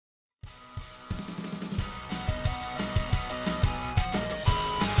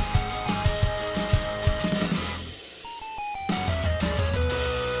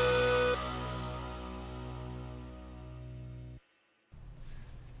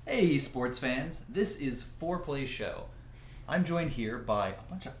Hey sports fans, this is 4Play Show. I'm joined here by a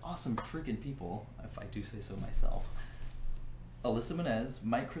bunch of awesome freaking people, if I do say so myself. Alyssa Menes,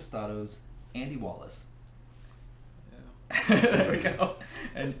 Mike Christatos, Andy Wallace. Yeah. There we go.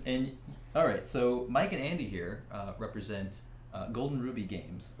 And all right, so Mike and Andy here represent Golden Ruby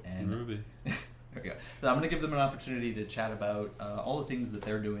Games. And Ruby. There we go. So I'm going to give them an opportunity to chat about all the things that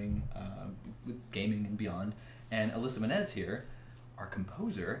they're doing with gaming and beyond. And Alyssa Menes here, our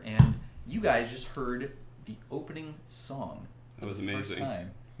composer, and you guys just heard the opening song. That was amazing. First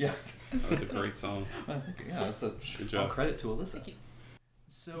time. Yeah. That was a great song. Yeah, that's a good job. All credit to Alyssa. Thank you.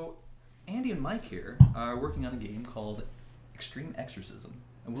 So, Andy and Mike here are working on a game called Extreme Exorcism,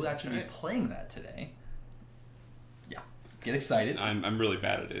 and we'll actually be playing that today. Yeah, get excited. I'm really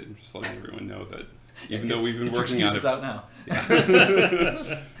bad at it. I'm just letting everyone know that even though we've been working on it. Out now.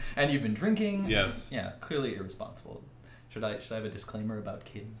 Yeah. And you've been drinking. Yes. Yeah, clearly irresponsible. Should I have a disclaimer about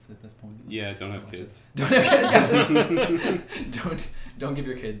kids at this point? Yeah, don't have kids. Don't have kids. Don't give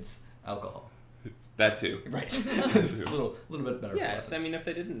your kids alcohol. That too. Right. a little bit better. Yeah, I mean, if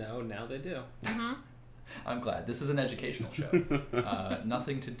they didn't know, now they do. Mm-hmm. I'm glad. This is an educational show.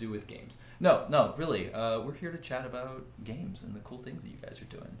 Nothing to do with games. No, really. We're here to chat about games and the cool things that you guys are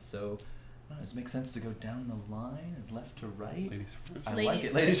doing. So, does it make sense to go down the line and left to right? Ladies first. I like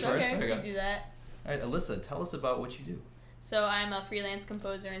it. Ladies first. Okay, There we we can go. do that. All right, Alyssa, tell us about what you do. So I'm a freelance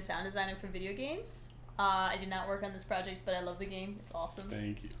composer and sound designer for video games. I did not work on this project, but I love the game. It's awesome.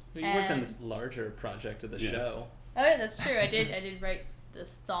 Thank you. But you worked on this larger project of the show. Oh yeah, that's true. I did write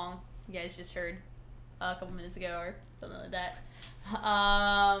this song you guys just heard a couple minutes ago or something like that.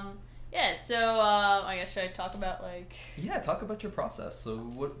 Yeah, so I guess should I talk about like? Yeah, talk about your process. So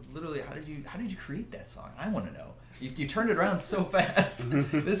how did you create that song? I want to know. You turned it around so fast.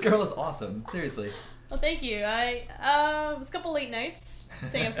 This girl is awesome. Seriously. Well, thank you. It was a couple late nights,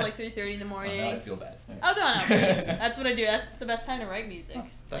 staying up till like 3:30 in the morning. Oh, now I feel bad. Oh no, please. That's what I do. That's the best time to write music.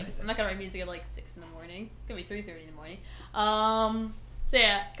 Oh, I'm not gonna write music at like 6 in the morning. It's gonna be 3:30 in the morning. So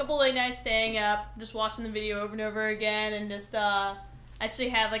yeah, a couple late nights staying up, just watching the video over and over again, and just actually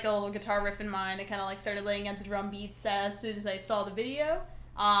had like a little guitar riff in mind. I kind of like started laying out the drum beats as soon as I saw the video.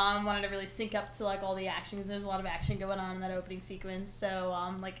 Wanted to really sync up to like all the action because there's a lot of action going on in that opening sequence. So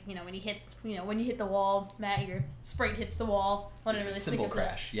like when you hit the wall, Matt, your sprite hits the wall. Wanted to really sync up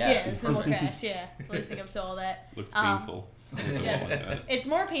crash. To, yeah. Yeah, cymbal crash. Yeah, really sync up to all that. Looked painful. Yes, Like it's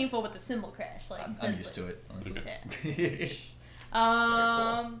more painful with the cymbal crash. Like I'm used to it. Okay.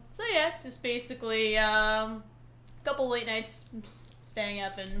 Yeah. So yeah, just basically a couple late nights staying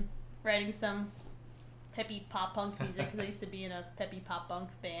up and writing some peppy pop punk music because I used to be in a peppy pop punk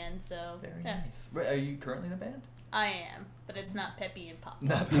band. So Very nice. Wait, are you currently in a band? I am, but it's not peppy and pop.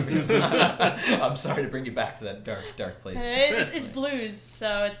 Not peppy. I'm sorry to bring you back to that dark place. It's blues,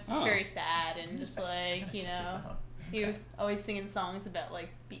 so it's very sad and just like you always singing songs about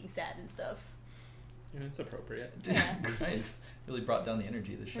like being sad and stuff. Yeah, it's appropriate. Yeah. Nice. Really brought down the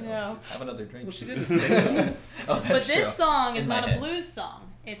energy of the show. I know. Just have another drink. Well, she didn't sing it. Oh, that's But this true. song is In my not a head. blues song.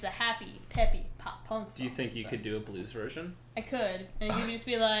 It's a happy, peppy pop punk song. Do you think you so. could do a blues version? I could. And it could just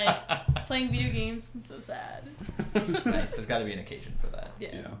be like, playing video games, I'm so sad. Nice. There's got to be an occasion for that.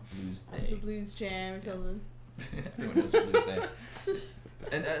 Yeah. Blues The Day. blues jam or something. Everyone knows Blues Day.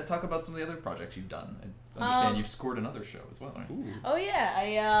 And talk about some of the other projects you've done. I understand you've scored another show as well. Right? Oh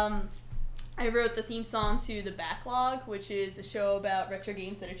yeah, I wrote the theme song to The Backlog, which is a show about retro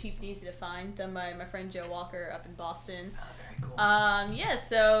games that are cheap and easy to find, done by my friend Joe Walker up in Boston. Oh, very cool. Yeah,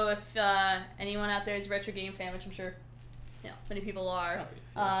 so if anyone out there is a retro game fan, which I'm sure many people are,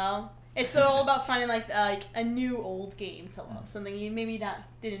 it's all about finding like a new old game to love, something you maybe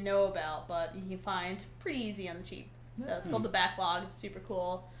didn't know about, but you can find pretty easy on the cheap. So it's called The Backlog. It's super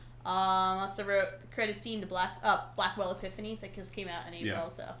cool. I also wrote the credit scene to Blackwell Epiphany that just came out in April. Yeah.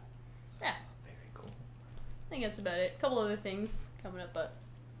 So yeah, Very cool. I think that's about it. A couple other things coming up, but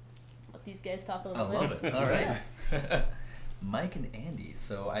let these guys talk a I little bit. love it. All right. Mike and Andy.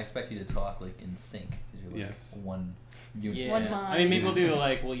 So I expect you to talk like in sync. 'Cause you're like Yes. one unit. Yeah. One I mean, maybe we'll do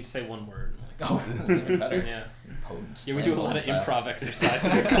like, well, you say one word. Like, Oh, even better. yeah. Potent. Yeah, we do a lot of style. improv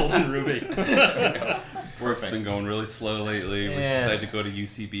exercises at Golden Ruby. Work's been going really slow lately. We Yeah. decided to go to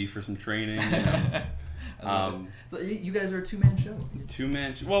UCB for some training. So you guys are a two-man show.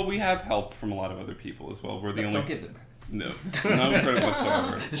 Two-man. Well, we have help from a lot of other people as well. We're the only. Don't give them No, no credit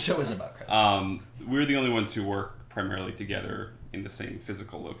whatsoever. The show isn't about credit. We're the only ones who work primarily together in the same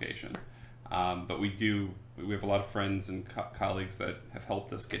physical location. But we have a lot of friends and colleagues that have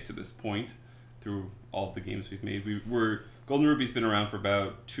helped us get to this point through all of the games we've made. Golden Ruby's been around for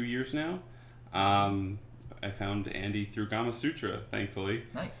about 2 years now. I found Andy through Gamasutra, thankfully.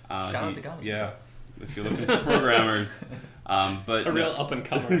 Nice. Shout out to Gamasutra. Yeah, if you're looking for programmers. But A real up and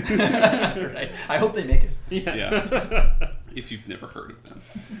comer. Right. I hope they make it. Yeah. If you've never heard of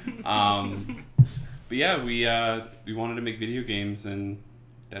them. But yeah, we wanted to make video games, and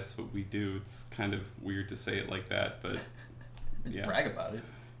that's what we do. It's kind of weird to say it like that, but yeah. Brag about it.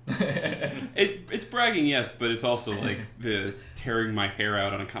 It's bragging, yes, but it's also like the tearing my hair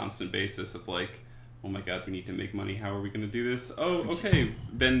out on a constant basis of like, oh my god, we need to make money. How are we going to do this? Oh, okay.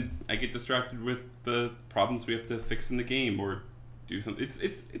 Then I get distracted with the problems we have to fix in the game or do something.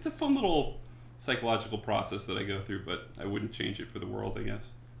 It's a fun little psychological process that I go through, but I wouldn't change it for the world, I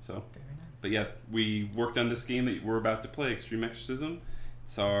guess. So, Very nice. but yeah, we worked on this game that we're about to play, Extreme Exorcism.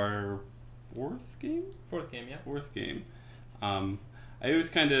 It's our fourth game. Fourth game, yeah. Fourth game. I was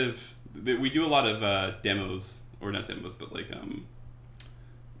kind of we do a lot of demos, or not demos, but like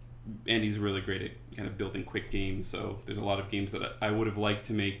Andy's really great at kind of building quick games. So there's a lot of games that I would have liked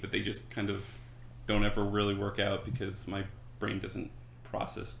to make, but they just kind of don't ever really work out because my brain doesn't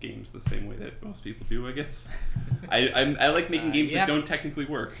process games the same way that most people do, I guess. I like making games that don't technically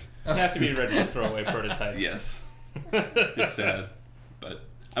work. You have to be ready to throw away prototypes. Yes. It's sad, but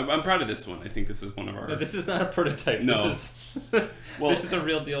I'm proud of this one. I think this is one of our... No, this is not a prototype. No. This is, Well, this is a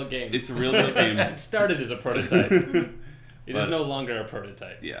real deal game. It's a real deal game. It started as a prototype. It is no longer a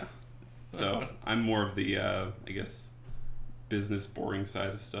prototype. Yeah. So I'm more of the, I guess, business boring side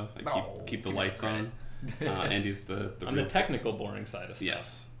of stuff. I keep the lights on. Andy's the I'm the technical boring side of stuff.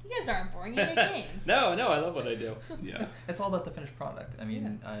 Yes. You guys aren't boring. You make games. No, I love what I do. Yeah. It's all about the finished product. I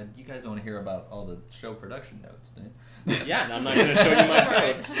mean, you guys don't want to hear about all the show production notes, do you? Yeah, and I'm not going to show you my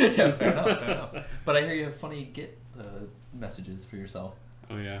code. Yeah, fair enough. But I hear you have funny Git messages for yourself.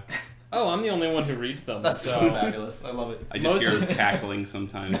 Oh, yeah. Oh, I'm the only one who reads them. That's so fabulous. I love it. I just hear cackling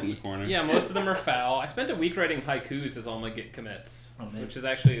sometimes in the corner. Yeah, most of them are foul. I spent a week writing haikus as all my Git commits, Amazing. which is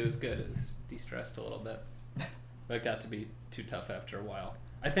actually, it was good. It was de-stressed a little bit. But it got to be too tough after a while.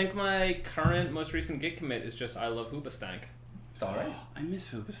 I think my current, most recent Git commit is just I love Hoobastank. All right. I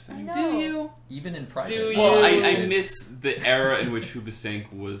miss Hoobastank. I know. Do you? Even in private. Do you? Well, I miss the era in which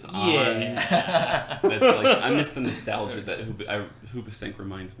Hoobastank was on. Yeah. That's like, I miss the nostalgia that Hoobastank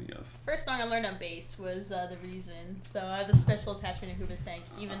reminds me of. First song I learned on bass was The Reason, so I have a special attachment to Hoobastank,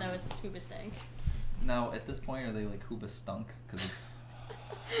 even though it's Hoobastank. Now, at this point, are they like Hoobastunk? Because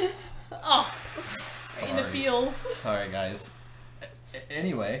it's... Oh, in the Sorry. feels. Sorry, guys.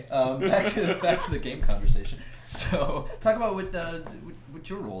 Anyway, back to the game conversation. So, talk about what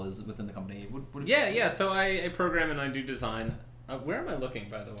your role is within the company. Yeah. So I program and I do design. Where am I looking,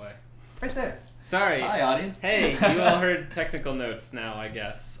 by the way? Right there. Sorry. Hi, audience. Hey, you all heard technical notes now, I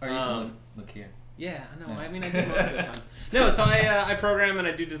guess. Or you can look here. Yeah, no, Yeah. I mean, I do most of the time. No, so I program and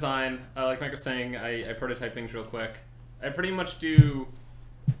I do design. Like Mike was saying, I prototype things real quick. I pretty much do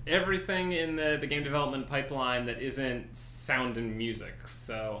everything in the game development pipeline that isn't sound and music,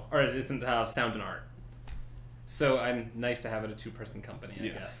 or it isn't sound and art. So I'm nice to have it a two-person company, I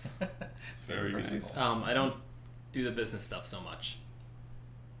guess. It's very nice. I don't do the business stuff so much.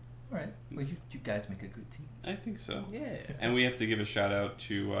 All right. Well, you guys make a good team. I think so. Yeah. And we have to give a shout out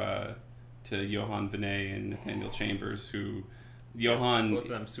to Johan Vinay and Nathaniel Chambers, who Johan, both of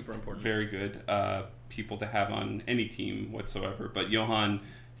them super important. very good people to have on any team whatsoever. But Johan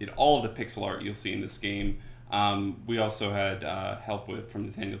did all of the pixel art you'll see in this game. We also had help from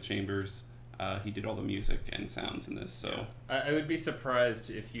Nathaniel Chambers. He did all the music and sounds in this. So I would be surprised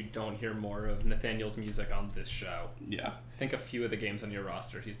if you don't hear more of Nathaniel's music on this show. yeah. I think a few of the games on your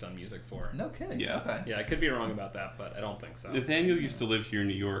roster he's done music for. No kidding. Yeah. Okay. Yeah, I could be wrong about that, but I don't think so. Nathaniel used to live here in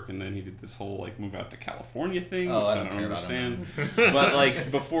New York, and then he did this whole like move out to California thing, Oh, which I I don't don't care about understand. But like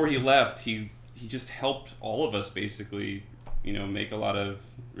before he left, he just helped all of us basically, make a lot of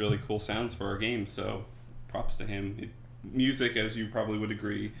really cool sounds for our game. So props to him. Music, as you probably would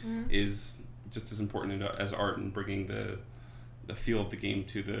agree, is just as important as art in bringing the feel of the game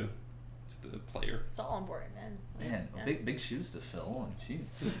to the player. It's all important, man. Man, Yeah. big shoes to fill. And jeez.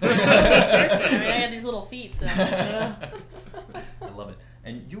 I mean, I had these little feet, so. I love it.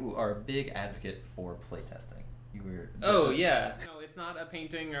 And you are a big advocate for playtesting. You were. Oh, yeah. No, it's not a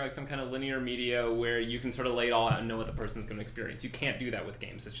painting or like some kind of linear media where you can sort of lay it all out and know what the person's going to experience. You can't do that with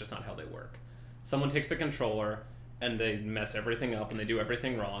games. It's just not how they work. Someone takes the controller and they mess everything up and they do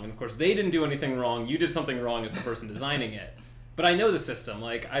everything wrong. And of course, they didn't do anything wrong. You did something wrong as the person designing it. But I know the system.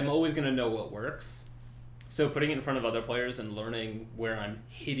 Like, I'm always going to know what works. So putting it in front of other players and learning where I'm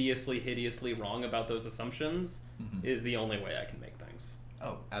hideously wrong about those assumptions is the only way I can make things.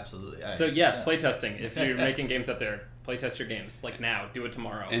 Oh, absolutely. So yeah, playtesting. If you're making games out there, playtest your games. Like now, do it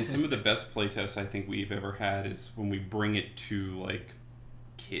tomorrow. And some of the best playtests I think we've ever had is when we bring it to like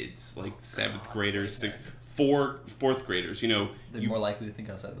kids, like seventh graders, fourth graders. You know, they're more likely to think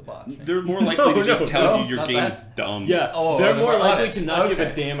outside the box. Right? They're more likely to just tell you your game is dumb. Yeah, they're more likely to not give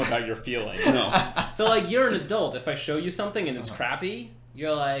a damn about your feelings. No. So like you're an adult. If I show you something and it's crappy,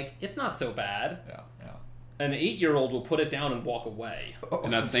 you're like, it's not so bad. Yeah. An 8-year-old will put it down and walk away And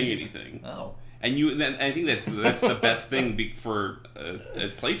not saying anything. Oh. And I think that's the best thing for a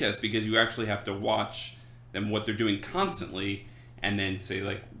playtest, because you actually have to watch them, what they're doing constantly, and then say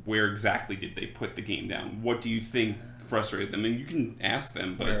like, where exactly did they put the game down? What do you think frustrated them? And you can ask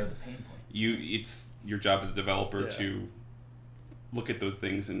them, but where are the pain points? It's your job as a developer to look at those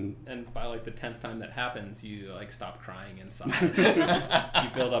things, and by like the 10th time that happens, you like stop crying inside. You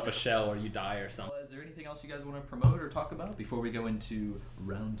build up a shell, or you die or something. Well, is there anything else you guys want to promote or talk about before we go into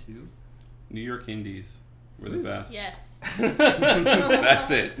round 2? New York indies were the best. Yes.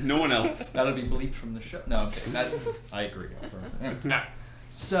 That's it. No one else. That'll be bleeped from the show. No, okay. I agree.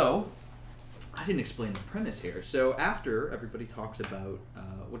 So, I didn't explain the premise here. So after everybody talks about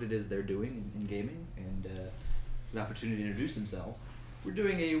what it is they're doing in gaming, and it's an opportunity to introduce themselves, we're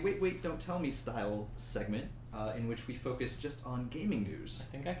doing a wait, don't tell me style segment in which we focus just on gaming news.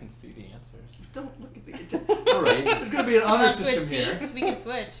 I think I can see the answers. Don't look at the... Alright, there's going to be an honor switch system here. seats? We can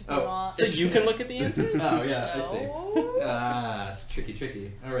switch if you want. So you can look at the answers? Oh, yeah, I see. No. It's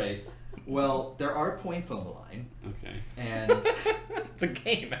tricky. Alright. Well, there are points on the line. Okay. And... It's a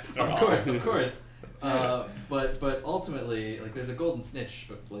game, after all. Of course. But ultimately, like, there's a golden snitch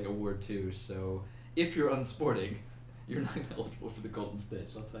like award too. So if you're unsporting, you're not eligible for the golden snitch.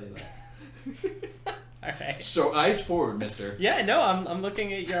 I'll tell you that. All right. So eyes forward, mister. Yeah, no, I'm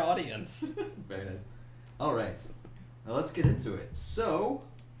looking at your audience. Very nice. All right. Now let's get into it. So,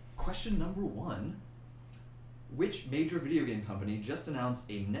 question number 1. Which major video game company just announced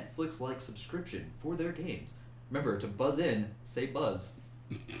a Netflix-like subscription for their games? Remember, to buzz in, say buzz.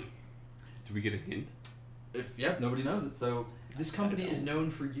 Do we get a hint? If nobody knows it. So this company is known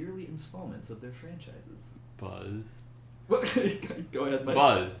for yearly installments of their franchises. Buzz. Go ahead, Mike.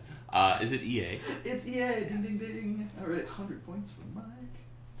 Buzz. Is it EA? It's EA. Ding, ding, ding. All right, 100 points for Mike.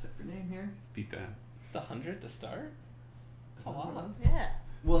 Type your name here. Beat that. It's the 100 to start? That's a lot. Yeah.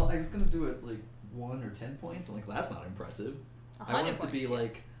 Well, I was going to do it like 1 or 10 points. I'm like, that's not impressive. I want it to be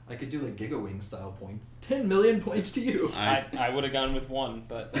like, I could do like GigaWing style points. 10 million points to you. I would have gone with 1,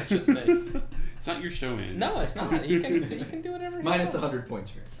 but that's just me. It's not your show, man. No, it's not. You can do whatever you Minus want. 100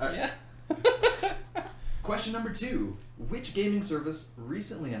 points for you. Yeah. Question number 2. Which gaming service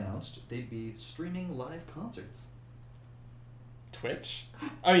recently announced they'd be streaming live concerts? Twitch?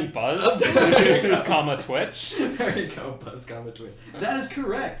 I mean, Buzz, comma Twitch. There you go, Buzz, comma Twitch. That is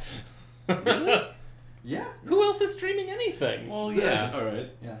correct. Really? Yeah. Who else is streaming anything? Well, yeah. All right.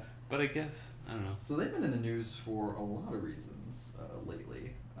 Yeah. But I guess, I don't know. So they've been in the news for a lot of reasons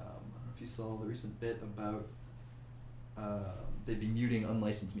lately. I don't know if you saw the recent bit about they'd be muting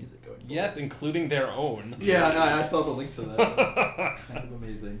unlicensed music going forward. Yes, including their own. Yeah, I saw the link to that. It was kind of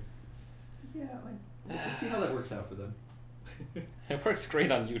amazing. Yeah, like, we'll see how that works out for them. It works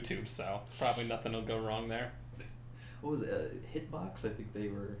great on YouTube, so probably nothing will go wrong there. What was it? Hitbox? I think they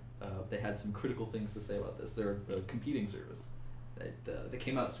were. They had some critical things to say about this. They're a competing service. They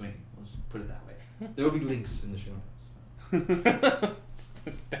came out swinging. Let's just put it that way. There will be links in the show notes.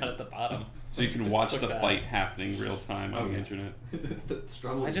 It's down at the bottom. So you can Just watch click the that. fight happening real time on the internet. The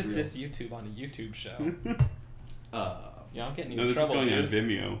struggle I is just real. diss YouTube on a YouTube show. Yeah, I'm getting you No, in this is trouble, going on dude.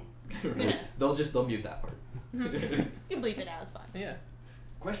 Vimeo. Right. They'll mute that part. You can bleep it out, it's fine. Yeah.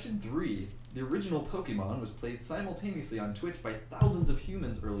 Question 3. The original Pokemon was played simultaneously on Twitch by thousands of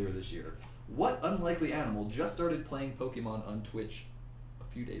humans earlier this year. What unlikely animal just started playing Pokemon on Twitch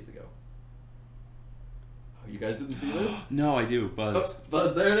a few days ago? Oh, you guys didn't see this? No, I do. Buzz. Oh,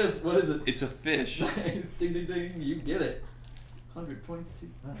 Buzz, there it is. What is it? It's a fish. Nice. Ding, ding, ding. You get it. 100 points to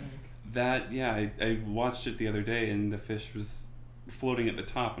Mike. That, yeah, I watched it the other day, and the fish was floating at the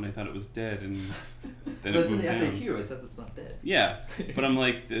top, and I thought it was dead, and then But it it's in moved the down. FAQ. It says it's not dead. Yeah, but I'm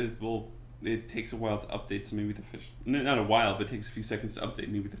like, well, it takes a while to update, so maybe the fish... Not a while, but it takes a few seconds to update.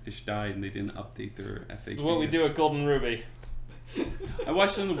 Maybe the fish died, and they didn't update their FAQ. This is what we do at Golden Ruby. I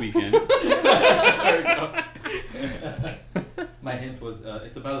watched it on the weekend. There we go. My hint was,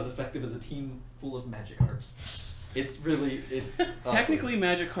 it's about as effective as a team full of Magikarps. It's really, Technically,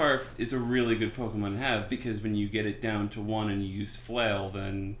 Magikarp is a really good Pokemon to have, because when you get it down to 1 and you use Flail,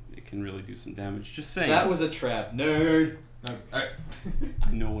 then it can really do some damage. Just saying. That was a trap, nerd. No. All right.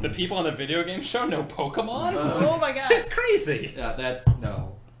 I know what The people on the video game show know Pokemon? Oh my god. This is crazy. Yeah, that's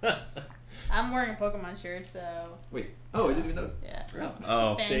no. I'm wearing a Pokemon shirt, so Wait. Oh, I didn't even notice. yeah.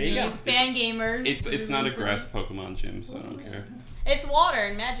 Oh, Fan, there you go. fan gamers. it's not a grass Pokemon gym, so I don't care. It's water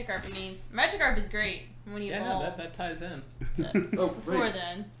and Magikarp. I mean, Magikarp is great when he Yeah, evolves. no, that ties in. Oh, Before right.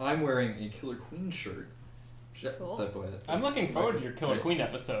 then. I'm wearing a Killer Queen shirt. Cool. I'm looking forward to your Killer Queen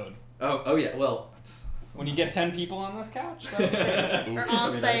episode. Oh yeah. Well, When you get 10 people on this couch? Or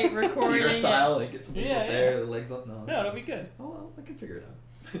on-site recording. Theater style, like get some people Yeah, up there, yeah. the legs up. No, No, it'll be good. Oh, well, I can figure it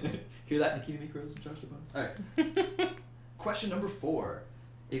out. Hear that, Nikita Mikros and Josh DeBones? Alright. Question number 4.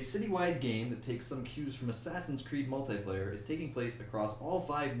 A citywide game that takes some cues from Assassin's Creed multiplayer is taking place across all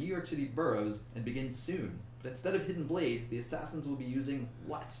 5 New York City boroughs and begins soon. But instead of hidden blades, the assassins will be using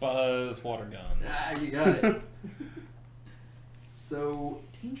what? Buzz water guns. Ah, you got it. So,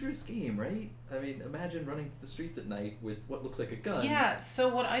 dangerous game, right? I mean, imagine running the streets at night with what looks like a gun. Yeah, so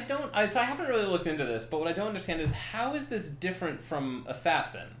what I don't... so I haven't really looked into this, but what I don't understand is how is this different from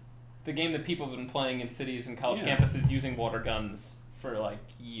Assassin? The game that people have been playing in cities and college campuses using water guns for, like,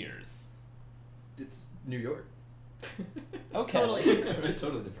 years. It's New York. Okay. Totally.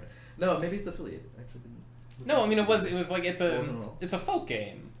 Totally different. No, maybe it's affiliated. Actually, didn't. No, I mean, it was like, It wasn't at all. it's a folk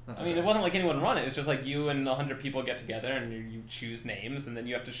game. I mean, Okay. it wasn't like anyone run it. It's just like you and 100 people get together and you choose names and then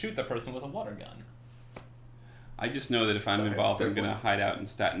you have to shoot the person with a water gun. I just know that if I'm Alright, involved, fair I'm gonna point. hide out in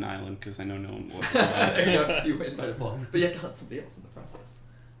Staten Island because I know no one will. There you go. You win by default. But you have to hunt somebody else in the process.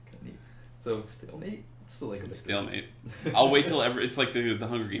 Kind of neat. So it's stalemate. It's still like a victory. Stalemate. I'll wait till it's like the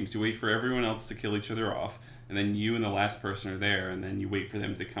Hunger Games. You wait for everyone else to kill each other off, and then you and the last person are there, and then you wait for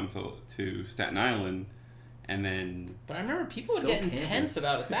them to come to Staten Island, and then. But I remember people would So get campy. intense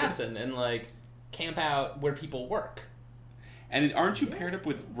about Assassin and like camp out where people work. And aren't you paired up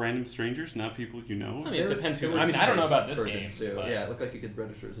with random strangers, not people you know? I mean, it depends There who. were I mean, I don't know about this versions game. too. But Yeah, it looked like you could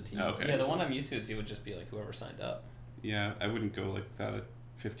register as a team. Okay. yeah, the one I'm used to is it would just be like whoever signed up. Yeah, I wouldn't go like without a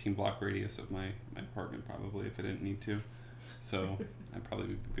 15 block radius of my apartment probably if I didn't need to. So I'd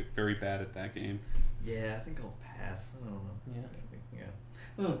probably be very bad at that game. Yeah, I think I'll pass. I don't know. Yeah.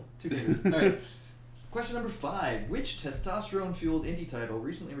 Yeah. Oh, too good. All right. Question number 5. Which testosterone-fueled indie title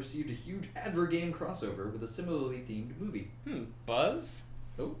recently received a huge adver-game crossover with a similarly themed movie? Buzz?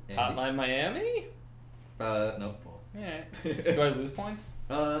 Oh, Andy? Hotline Miami? No, false. Yeah. Do I lose points?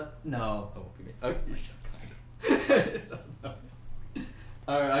 No. Oh, you mean? Oh, it doesn't know.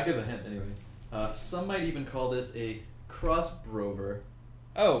 Alright, I'll give a hint anyway. Some might even call this a cross-brover.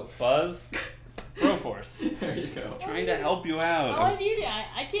 Oh, Buzz? Broforce. There you go. Trying to help you out. Oh, you do.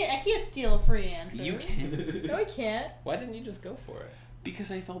 I can't steal a free answer. You can. No, I can't. Why didn't you just go for it?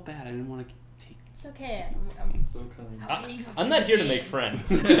 Because I felt bad. I didn't want to take. It's okay. I'm So kind. I'm not here to make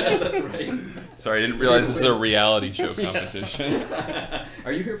friends. That's right. Sorry, I didn't realize this was a reality show competition.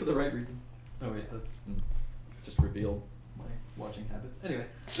 Are you here for the right reasons? Oh wait, that's just revealed my watching habits. Anyway.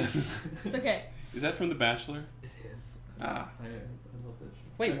 It's okay. Is that from The Bachelor? It is. Ah. I love that show.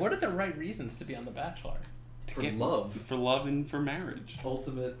 Wait, what are the right reasons to be on The Bachelor? For love. For love and for marriage.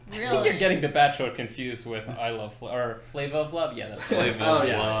 Ultimate. I think Really? you're getting The Bachelor confused with I Love or Flavor of Love. Yeah, that's Flavor Oh of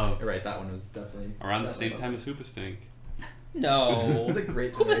yeah. Love. You're right, that one was definitely Around the definitely same time as Hoopastank. No. What a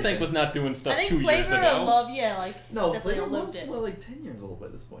great Hoobastank generation. was not doing I stuff think 2 years Flavor ago. of Love, yeah, like No, definitely Flavor of loved Love's it. well, like 10 years old by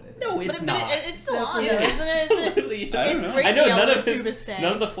this point, I think. No, But it's it- not. it's still on, Definitely though, isn't it? Absolutely. I don't It's know. great. I know yellow none of his Hoobastank.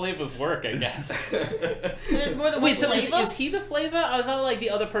 none of the flavors work. I guess. There's more than Wait, one so flavor? is he the flavor? I was all like the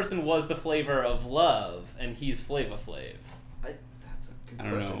other person was the flavor of love, and he's Flavor Flav. That's a good I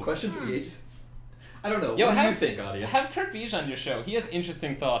don't question. know. Question for the ages. I don't know. Yo, what do you have- think, audience? Have Kurt Beej on your show. He has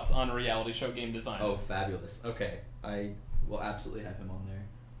interesting thoughts on reality show game design. Oh, fabulous. Okay, I will absolutely have him on there,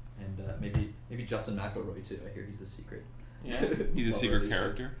 and maybe Justin McElroy too. I hear he's a secret. Yeah. He's a Well, secret really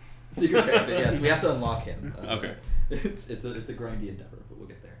character. Secret character. Yes, we have to unlock him. Okay. It's a grindy endeavor, but we'll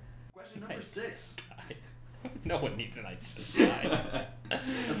get there. Question number 6. No one needs an IT guy.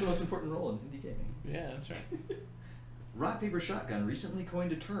 That's the most important role in indie gaming. Yeah, that's right. Rock Paper Shotgun recently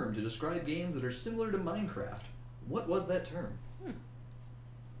coined a term to describe games that are similar to Minecraft. What was that term? I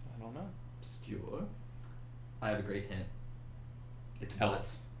don't know. Obscure. I have a great hint. It's Tell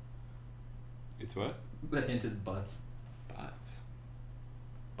butts. It's what? The hint is butts. Butts.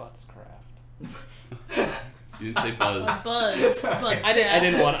 Buttscraft. You didn't say buzz. Buzz. I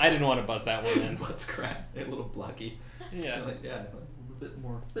didn't want to buzz that one in. Butts craft. They're a little blocky. Yeah. Yeah, a bit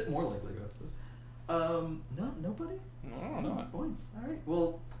more like Lego, I suppose. No, nobody? I don't know. Points. Alright.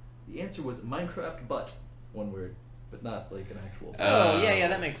 Well, the answer was Minecraft butt. One word, but not like an actual. Oh, yeah,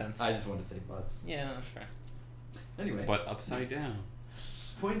 that makes sense. I just wanted to say butts. Yeah, that's fair. Anyway. But upside down.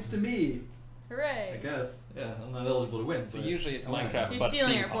 Points to me. Hooray! I guess. Yeah, I'm not eligible to win. So but usually it's I wanna Minecraft, win. You're but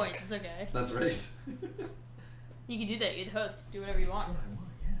stealing our steampunk. points. It's okay. That's right. You can do that. You're the host. Do whatever you That's want. what I want,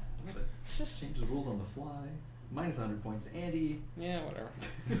 yeah. I love it. Change the rules on the fly. Minus 100 points. Andy. Yeah, whatever.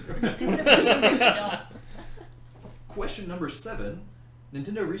 Do whatever you want. Question number 7.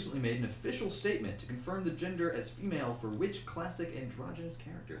 Nintendo recently made an official statement to confirm the gender as female for which classic androgynous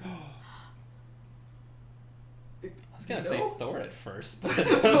character? I was gonna say Thor at first, but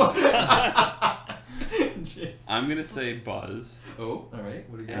Jeez. I'm gonna say Buzz, Oh, alright.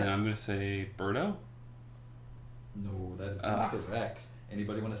 What do you got? and I'm gonna say Birdo. No, that is incorrect.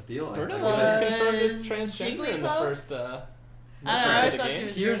 Anybody want to steal? Birdo I was guess. confirmed as transgender in the Jigglypuff? first. I don't know, I part always of the thought she game.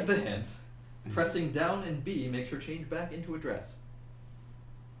 was Here's girl. the hint. Pressing down and B makes her change back into a dress.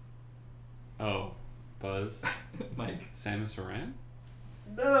 Oh, Buzz. Mike. Samus Aran?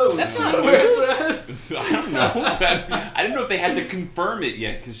 No, That's she not don't wear a loose. dress. I don't know. I didn't know if they had to confirm it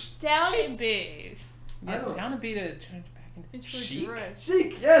yet, because Down She's- and big. I Yeah, don't- down to be to change back into Into a Sheik. dress.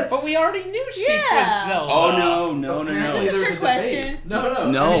 Sheik, yes. But we already knew Sheik Yeah. was Zelda. oh no. Apparently Is this a there's trick debate. question?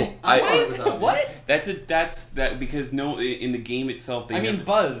 No. No, I mean, I- thought Why it is was it- obvious. what? that's that because no, in the game itself they I mean never,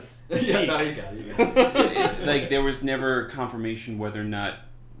 Buzz. Yeah, Sheik. no, you got it. You got it. like there was never confirmation whether or not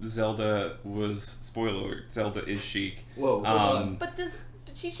Zelda was spoiler alert, Zelda is Sheik. Whoa, hold on. But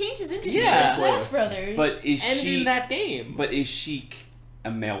she changes into Yeah. Sheik in Smash Brothers. But is And Sheik in that game. But is Sheik a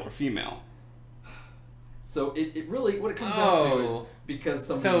male or female? So it really what it comes down to is Oh. because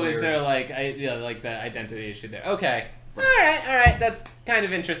somebody So is wears- there like like the identity issue there? Okay. All right. That's kind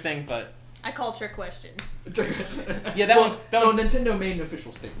of interesting, but I call trick question. Yeah, that one's- no, Nintendo made an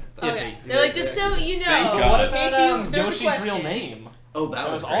official statement. though. Yeah. Okay. They're like, just so you know. Thank in God. what case about there was a Yoshi's real question. name? Oh,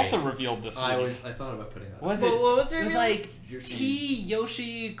 that was was great. also revealed this week. I thought about putting that. Was What- it? what was her It was real like Yoshi. T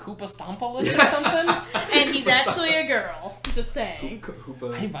Yoshi Koopa Stompalus or something. And he's actually a girl. Just saying.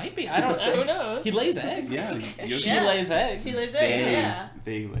 Hoopa. He might be. I don't Koopa know. Who knows? He lays eggs. Yeah, Yoshi. She Yeah. lays eggs. She lays They, eggs, yeah.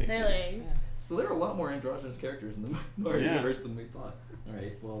 they lay. They legs. So there are a lot more androgynous characters in the Mario Yeah. universe than we thought. All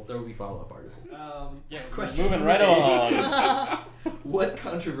right. Well, there will be follow-up article. Yeah, Question moving number right 8. along. What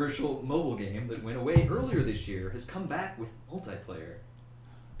controversial mobile game that went away earlier this year has come back with multiplayer?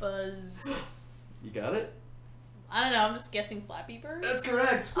 Buzz. You got it? I don't know, I'm just guessing Flappy Bird. That's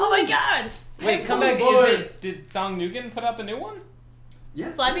correct. Oh my god! Wait, come Oh, back. boy. Is it? Did Thong Nugan put out the new one?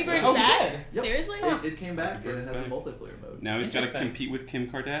 Yeah. Flappy Bird's Oh, back? good. Yep. Seriously? It came back and it has a Bird's back. multiplayer mode. Now he's got to Interesting. compete with Kim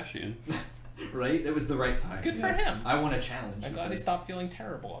Kardashian. Right? It was the right time. Good for Yeah. him. I want a challenge. I'm he glad he said. stopped feeling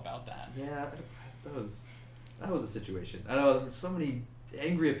terrible about that. Yeah, that was a situation. I know there's so many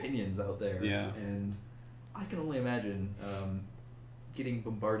angry opinions out there. Yeah. And I can only imagine getting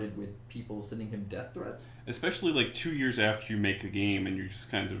bombarded with people sending him death threats. Especially like 2 years after you make the game and you just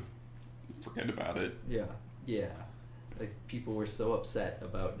kind of forget about it. Yeah. Yeah. Like people were so upset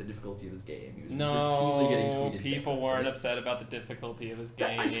about the difficulty of his game. He was routinely No, getting tweeted. people death weren't threats. upset about the difficulty of his Yeah,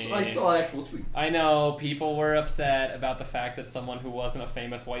 game. I saw actual tweets. I know, people were upset about the fact that someone who wasn't a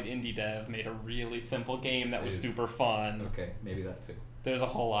famous white indie dev made a really simple game that was Dude. super fun. Okay, maybe that too. There's a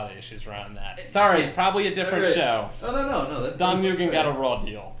whole lot of issues around that. Sorry, Yeah. probably a different Alright. show. Oh no. Dong that's Nugan got a fair. raw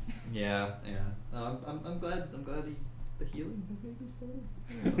deal. Yeah. I'm glad the healing has made him slow.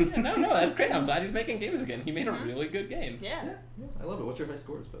 Yeah, no, that's great. I'm glad he's making games again. He made a really good game. Yeah. Yeah, I love it. What's your high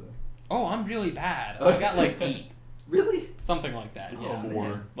scores, by the way? Oh, I'm really bad. I got like 8. Really? Something like that. Oh, Yeah.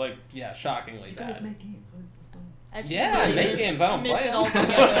 man. Like, yeah, shockingly You guys bad. make games. What's going on? Actually, Yeah, really make games, I don't missed play it 'em.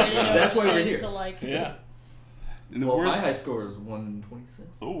 altogether. I didn't know That's it why was we're made here. to, like, Yeah. In the Well, word, my high score is 126.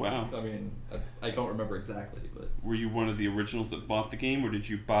 oh wow. I mean, I don't remember exactly, but Were you one of the originals that bought the game, or did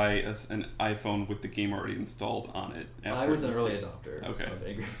you buy an iPhone with the game already installed on it? I was an early adopter. Okay. Of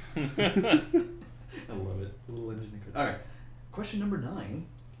Angry. I love it. A little engine. All right. Question number 9.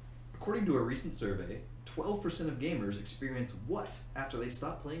 According to a recent survey, 12% of gamers experience what after they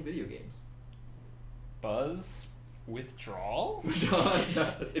stop playing video games? Buzz? Withdrawal? John,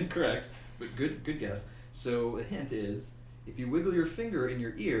 no, that's incorrect. But good guess. So the hint is, if you wiggle your finger in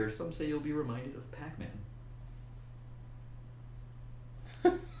your ear, some say you'll be reminded of Pac-Man.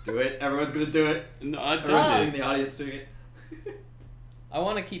 Do it. Everyone's gonna do it. No, I Everyone's did sitting in it. the audience doing it. I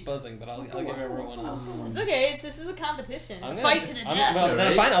want to keep buzzing, but I'll give everyone else. It's okay. This is a competition. I'm gonna Fight s- to the I'm- death. well, then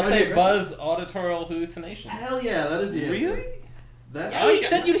Right? fine, I'll Gotta be say aggressive. Buzz auditorial hallucinations. Hell yeah, that is the answer. Really? That, Yeah, you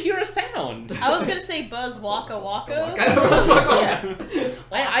said you'd hear a sound. I was gonna say Buzz Waka Waka. Yeah.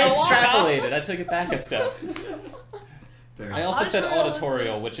 I Waka Waka. extrapolated. I took it back a step. Fair I enough. also said Auditorial auditorial,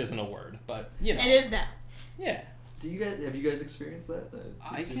 hallucinations. which isn't a word, but you know. It is now. Yeah. have you guys experienced that?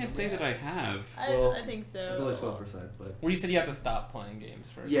 I can't say that I have. I think so. It's only 12%, but Well, you said you have to stop playing games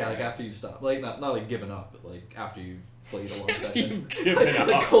first. yeah, right? like after you stop, like not like giving up, but like after you've played a long session. Given up.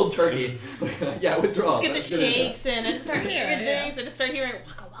 Like cold turkey. Yeah, withdrawal. Let's get the shakes in. I just start hearing Yeah. things. I just start hearing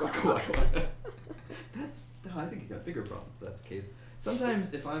waka waka. Waka waka. I think you got bigger problems if that's the case.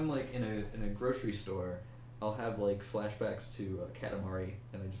 Sometimes if I'm like in a grocery store, I'll have like flashbacks to Katamari,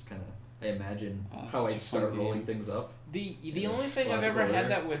 and I just kind of I imagine how I'd start rolling things up. The Yeah, only thing I've logical ever had order.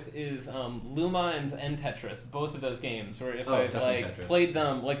 that with is Luma and Tetris, both of those games. Where if Oh, I definitely like Tetris. played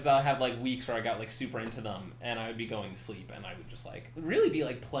them, like, 'cause I'll have like weeks where I got like super into them, and I would be going to sleep, and I would just like really be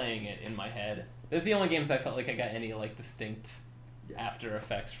like playing it in my head. Those are the only games I felt like I got any like distinct after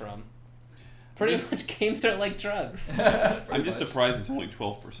effects from. Pretty much games are like drugs. I'm just surprised it's only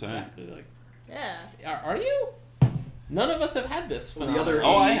 12%. Exactly. Like, Yeah. are you? None of us have had this. Well, the other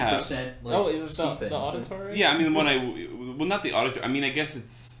Oh, I have. 80%, like, Oh, it was see the things. auditory. Yeah, I mean, well, not the auditory. I mean, I guess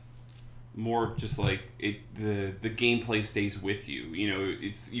it's more of just like the gameplay stays with you. You know,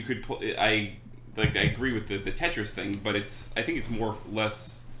 it's you could play. I agree with the Tetris thing, but I think it's more or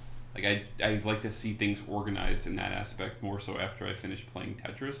less like I like to see things organized in that aspect more so after I finish playing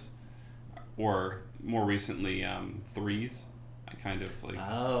Tetris, or more recently Threes. I kind of like.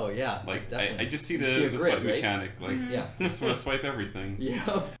 Oh yeah, Like definitely. I just see You the a swipe grid, right? mechanic. Like Yeah. I just want to swipe everything. Yeah.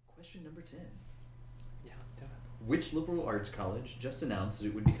 Question number 10. Yeah, let's do it. Which liberal arts college just announced that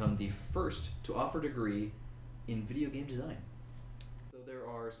it would become the first to offer a degree in video game design? So there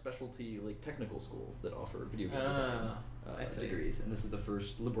are specialty like technical schools that offer video game design I see. degrees, and this is the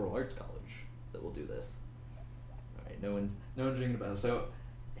first liberal arts college that will do this. All right, no one's ringing the bell. So,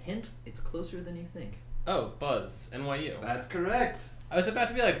 hint: it's closer than you think. Oh, Buzz, NYU. That's correct. I was about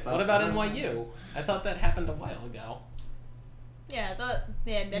to be like, what about NYU? I thought that happened a while ago. Yeah, I thought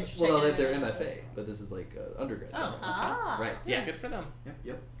they had mentioned. Well, they have their MFA, but this is like undergrad. Oh, okay. Ah. Right. Yeah, good for them.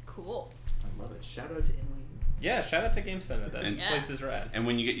 Yep. Cool. I love it. Shout out to NYU. Yeah, shout out to Game Center. That And- place is rad. And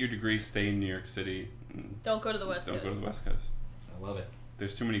when you get your degree, stay in New York City. Don't go to the West Don't Coast. go to the West Coast. I love it.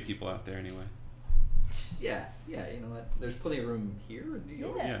 There's too many people out there anyway. Yeah, you know what? There's plenty of room here in New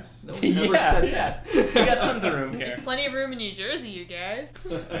York. Yeah. Yes. No one ever said that. We got tons of room here. There's plenty of room in New Jersey, you guys.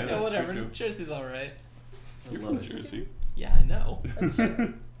 Yeah, Yeah, that's whatever. true, New too. Jersey's alright. You're I from love it. Jersey. Yeah, I know. That's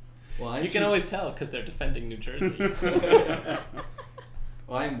true. Well, You can always tell because they're defending New Jersey.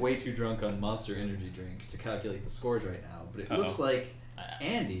 Well, I'm way too drunk on Monster Energy drink to calculate the scores right now, but it Uh-oh. looks like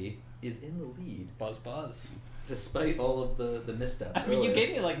Andy is in the lead Buzz. despite all of the missteps. I mean, you earlier.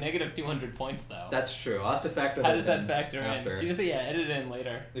 gave me like negative 200 points though. That's true. I'll have to factor How that does that in factor after. in? You just say, yeah, edit it in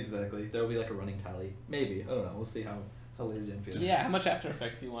later. Exactly. There'll be like a running tally. Maybe. I don't know. We'll see how lazy I'm feeling. Yeah, how much After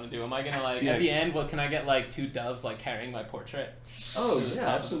Effects do you want to do? Am I gonna like Yeah. at the end? Well, can I get like 2 doves like carrying my portrait? Oh yeah,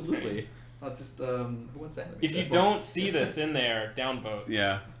 That's absolutely. great. I'll just who wants that? If you don't see this in there, downvote.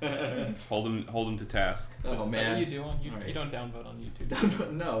 Yeah. Hold him to task. Oh Is that man. what you do on YouTube? Alright. You don't downvote on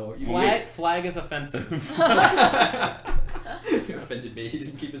YouTube. No. You Flag is offensive. He offended me. He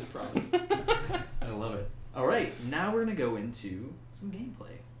didn't keep his promise. I love it. All right, now we're gonna go into some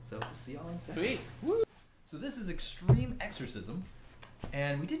gameplay. So we'll see y'all in a second. Sweet. So this is Extreme Exorcism,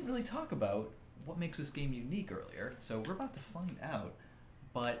 and we didn't really talk about what makes this game unique earlier. So we're about to find out.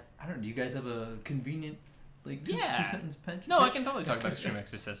 But I don't know. Do you guys have a convenient like Yeah. 2-sentence pitch? No, I can totally talk about Extreme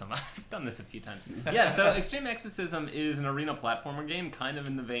Exorcism. I've done this a few times. Yeah, so Extreme Exorcism is an arena platformer game, kind of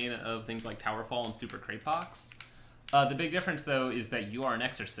in the vein of things like Towerfall and Super Crate Box. The big difference, though, is that you are an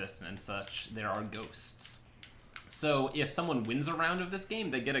exorcist, and such, there are ghosts. So if someone wins a round of this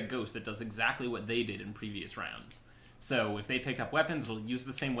game, they get a ghost that does exactly what they did in previous rounds. So if they picked up weapons, it'll use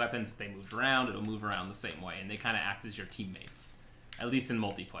the same weapons. If they moved around, it'll move around the same way, and they kind of act as your teammates. At least in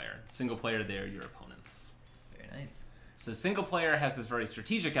multiplayer. Single player, they're your opponents. Very nice. So single player has this very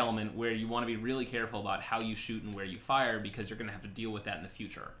strategic element where you want to be really careful about how you shoot and where you fire because you're going to have to deal with that in the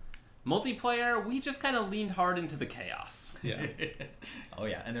future. Multiplayer, we just kind of leaned hard into the chaos. Yeah. Oh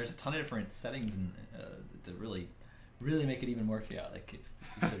yeah, and there's a ton of different settings and to really make it even more chaotic.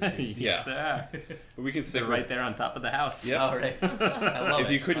 If you so Yes, there are. But we can They're stick right there on top of the house. Yep. All right. I love If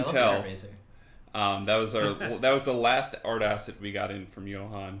it. you couldn't I love tell. the racing. That was the last art asset we got in from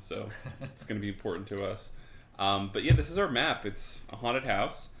Johan, so it's going to be important to us. But yeah, this is our map. It's a haunted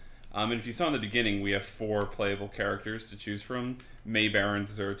house. And if you saw in the beginning, we have 4 playable characters to choose from. May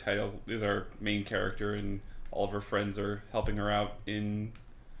Barons is our main character, and all of her friends are helping her out in,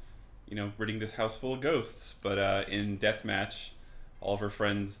 ridding this house full of ghosts. But in Deathmatch, all of her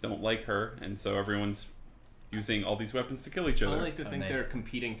friends don't like her, and so everyone's using all these weapons to kill each I other. like to think nice. they're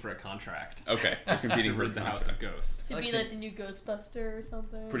competing for a contract. Okay, they're competing To for rid the house of ghosts. To like be the- like the new Ghostbuster or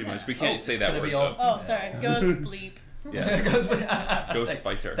something. Pretty much. We Oh, can't say it's that gonna word be all- though. Oh, sorry. Ghost bleep. Yeah. Ghost Thanks.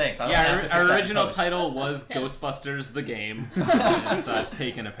 Fighter. Thanks. I don't Yeah, have to fix our that original post. title was Yes. Ghostbusters the game. It's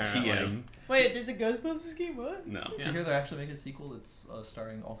taken apparently. TM. Wait, there's a Ghostbusters game? What? No. Did you hear they're actually making a sequel that's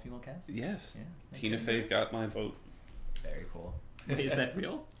starring all female cast? Yes. Yeah. Tina Fey got my vote. Very cool. Wait, is that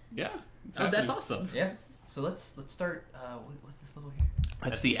real? Yeah. it's Oh, that's happening. awesome. Yeah. So let's start. What's this level here?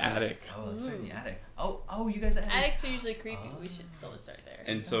 That's the attic. Oh, let's start in the Ooh. attic. Oh, you guys added. Attics are usually creepy. We should totally start there.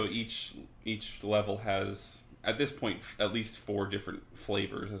 And so each level has, at this point, at least 4 different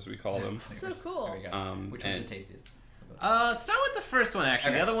flavors, as we call them. Flavors. So cool. There we go. Which one's and- the tastiest? Start with the first one, actually.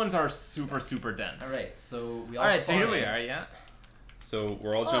 Okay. The other ones are super dense. All right. So we all. Alright, so here spawn we in. are, yeah. So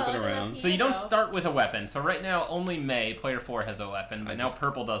we're all Oh, jumping look at around. that. So you don't know. start with a weapon. So right now, only May, player 4, has a weapon, but I now just-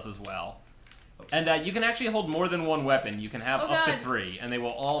 Purple does as well. And you can actually hold more than one weapon. You can have Oh, up to God. 3, and they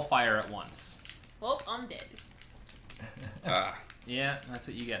will all fire at once. Well, I'm dead. Ah, Yeah, that's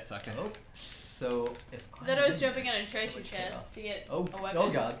what you get, sucker. Oh. So if I thought I was did jumping this, on a so treasure much chest to get chaos. a Oh, weapon. oh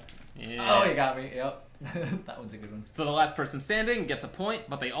god. Yeah. Oh, you got me. Yep. That one's a good one. So the last person standing gets a point,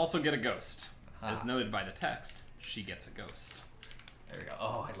 but they also get a ghost. Ah. As noted by the text, she gets a ghost. There we go.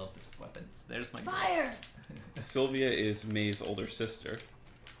 Oh, I love this weapon. So there's my Fire! ghost. Sylvia is May's older sister.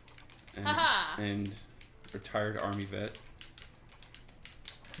 And, Haha. and retired army vet.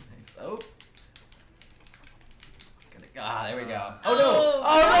 Nice. Oh. There we go. Oh, Oh no!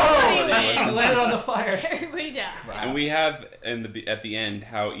 Oh no! everybody I wins. landed on the fire. Everybody died. Crap. And we have at the end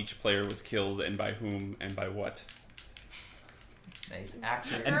how each player was killed and by whom and by what. Nice.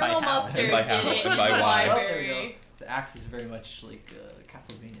 Axe. And by Colonel how. Mustard And by did how. it And in by the why. Oh, there we go. library. The axe is very much like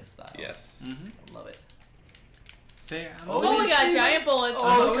Castlevania style. Yes. Mm-hmm. I love it. So yeah, I'm Oh, always Oh my god, Jesus. giant bullets. Oh,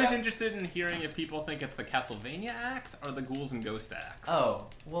 I'm look always at- interested in hearing if people think it's the Castlevania axe or the Ghouls and Ghost axe. Oh,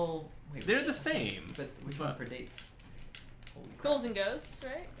 well, wait. They're which the one? same, But which one but- predates? Holy crap. Ghouls and ghosts,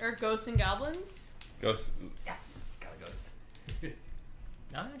 right? Or ghosts and goblins? Ghost. Yes! Got a ghost.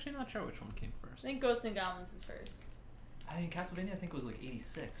 I'm actually not sure which one came I first. think ghosts and goblins is first. I mean, Castlevania I think was like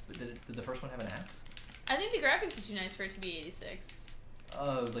 86, but did the first one have an axe? I think the graphics is too nice for it to be 86.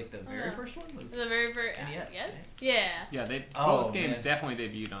 Like the very Oh. first one was. The very, very. NES, Yes? right? Yeah. Yeah, they Oh, both games man. definitely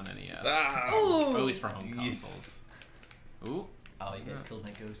debuted on NES. Ah, Ooh! Or at least for home yes. consoles. Ooh. Oh, you guys Yeah. killed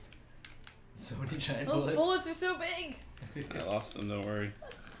my ghost. So many giant Those bullets. bullets are so big! I lost them. Don't worry.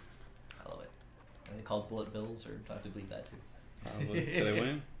 I love it. Are they called bullet bills, or do I have to bleep that too? Probably. Did I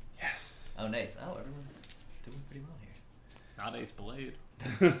win? Yes. Oh, nice. Oh, everyone's doing pretty well Not Ace Blade.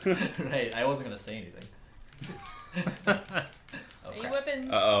 here. Right, I wasn't gonna say anything. Oh, Any crap.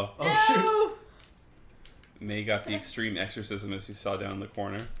 weapons? Uh-oh. Oh, No! May got the Extreme Exorcism, as you saw down in the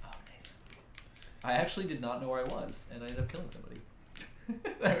corner. Oh, nice. I actually did not know where I was, and I ended up killing somebody.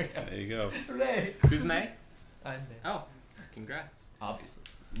 There we go. There you go. Hooray! Who's May? I'm there. Oh, congrats. Obviously.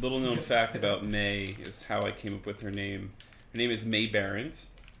 Little known fact about May is how I came up with her name. Her name is May Barons.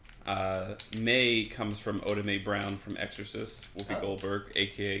 May comes from Oda Mae Brown from Exorcist, Whoopi Oh. Goldberg,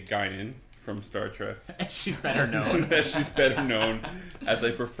 aka Guinan from Star Trek. She's better known. She's better known, as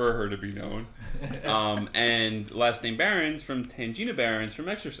I prefer her to be known. And last name Barons from Tangina Barons from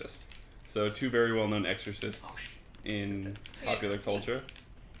Exorcist. So 2 very well-known exorcists in popular culture.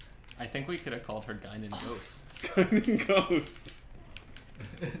 I think we could have called her Guinan Ghosts. Guinan Ghosts.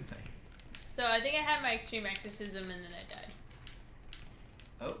 Nice. So I think I had my extreme exorcism and then I died.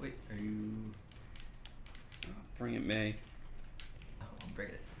 Oh, wait, are you... Bring it, May. Oh, I'm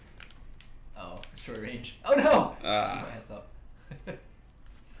breaking it. Oh, short range. Oh no! Ah. My ass up.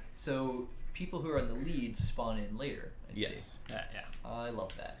 So, people who are in the lead spawn in later. I see. Yes. Yeah. I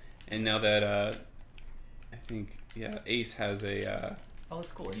love that. And now that I think Ace has a Oh,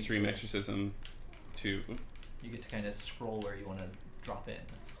 that's cool. Extreme you, Exorcism too. you get to kind of scroll where you want to drop in.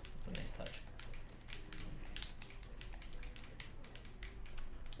 That's a nice touch.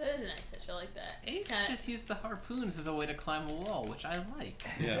 That is a nice touch. I like that. Ace Kinda- just used the harpoons as a way to climb a wall, which I like.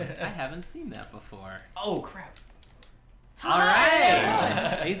 Yeah. I haven't seen that before. Oh, crap. All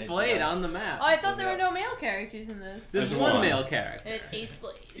Yeah. right, Ace Nice Blade job. on the map. Oh, I thought there were no male characters in this. There's There's one one. male character. And it's Ace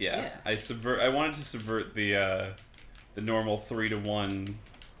Blade. Yeah. Yeah. I wanted to subvert the normal 3-to-1.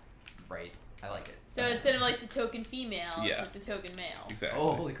 Right. I like it. So instead of like the token female, it's Yeah. like the token male. Exactly.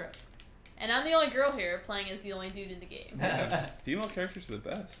 Oh, holy crap. And I'm the only girl here playing as the only dude in the game. Female characters are the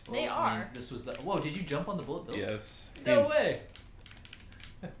best. They Well, I mean, are. this was the... Whoa, did you jump on the bullet bill? Yes. No Hint. way.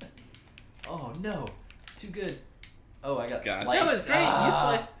 Oh, no. Too good. Oh, I got God. sliced. That was great. Ah. You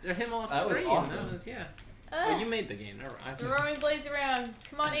sliced him off That was screen. awesome. That was, yeah. Oh, you made the game. Never mind. Throwing blades around.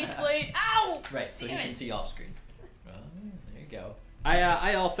 Come on, Ace Blade. Ow! Right, so Damn you can it. see off screen. Well, there you go.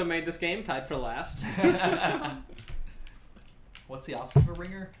 I also made this game, tied for last. What's the opposite of a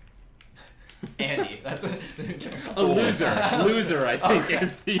ringer? Andy. That's what. A loser. Loser, I think, Okay.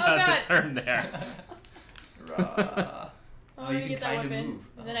 is the God. term there. Oh, I'm you gonna can get that kinda weapon. move.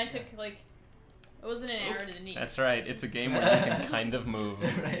 And then I took like, it wasn't an arrow to the knee. That's right. It's a game where you can kind of move.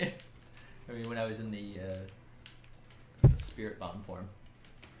 Right. I mean, when I was in the spirit bomb form,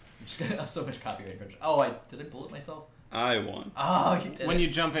 I'm just gonna have so much copyright infringement. Oh, did I bullet myself? I won. Oh, you did When it. you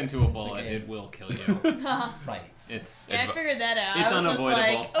jump into a It's the bullet, game. it will kill you. Right. It's Yeah, I figured that out. It's I was unavoidable.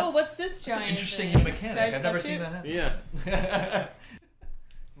 just like, oh, what's this That's giant an interesting thing? new Should I mechanic. I've never touch seen it? that happen. yeah.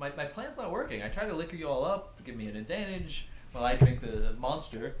 My plan's not working. I try to liquor you all up, give me an advantage, while I drink the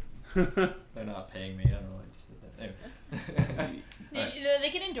monster. They're not paying me. I don't know. I just did that. Anyway. They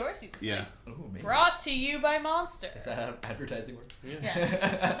can endorse you. It's Yeah. like, Ooh, maybe. brought to you by Monster. Is that how advertising works? Yeah. Yes.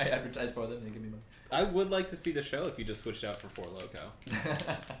 I advertise for them. They give me money. I would like to see the show if you just switched out for Four Loko.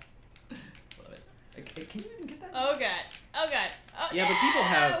 Love it. Can you even get that? Oh god. Oh god. Oh, Yeah, but people no!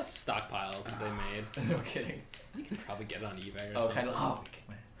 have stockpiles that they made. No kidding. You can probably get it on eBay or Oh, something.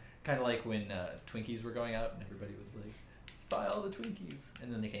 kind of like when Twinkies were going out and everybody was like, "Buy all the Twinkies,"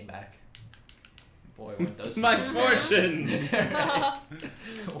 and then they came back. Boy, weren't those My people- fortunes!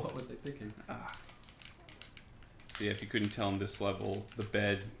 What was I thinking? So yeah, if you couldn't tell in this level, the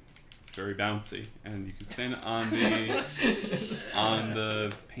bed is very bouncy, and you can stand on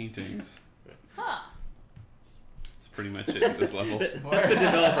the paintings. Huh. That's pretty much it at this level. What's the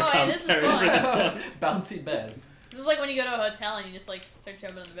developer Oh, yeah, this is commentary for fun. this one? Bouncy bed. This is like when you go to a hotel and you just like start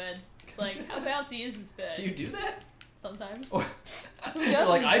jumping on the bed. It's like, how bouncy is this bed? Do you do that? Sometimes. Or, doesn't?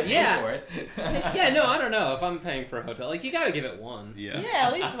 like I pay Yeah. for it. Yeah, no, I don't know. If I'm paying for a hotel, like, you gotta give it one. Yeah. Yeah,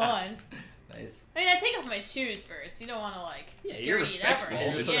 at least one. Nice. I mean, I take off my shoes first. You don't want to like Yeah, you're dirty it respectful. ever.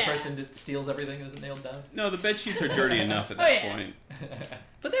 You're the sort Yeah. of person that steals everything and isn't nailed down. No, the bed sheets are dirty enough at Oh, that yeah. point.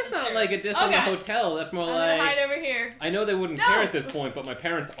 But that's not Sure. like a diss Oh, on the God. hotel. That's more I'm gonna hide like, over here. I know they wouldn't No! care at this point, but my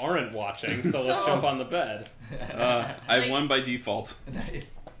parents aren't watching, so let's No. jump on the bed. I Like- won by default. Nice.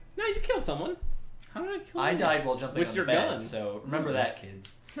 No, you killed someone. How did I kill I you? died while jumping With on your the bed, gun. so remember that, kids.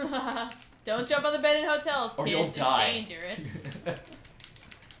 Don't jump on the bed in hotels, Or kids. you'll It's die. dangerous.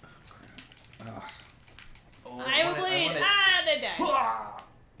 Ah, Oh, I will bleed. Ah, I died.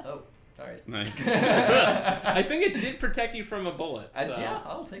 Oh, alright. nice. I think it did protect you from a bullet. So. Yeah,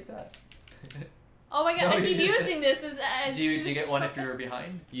 I'll take that. Oh my god, No, I you keep just- using this as. Do you get one if you're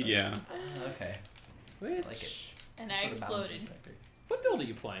behind? You do. Yeah. Okay. Which, I like it. And Some I sort of balancing exploded. factor. What build are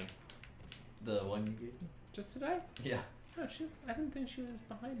you playing? The one you gave me? Just today? Yeah. No, I didn't think she was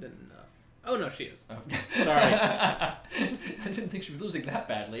behind enough. Oh no, she is. Oh. Sorry. I didn't think she was losing that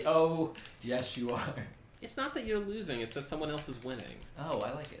badly. Oh, yes, you are. It's not that you're losing; it's that someone else is winning. Oh,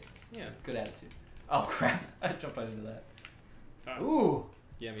 I like it. Yeah. Good attitude. Oh, crap. I jumped right into that. Fine. Ooh.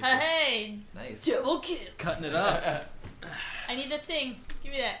 Yeah, me too. Hey, Nice. double kill. Cutting it up. I need the thing.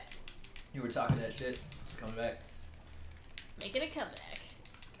 Give me that. You were talking that shit. Just coming back. Making a comeback.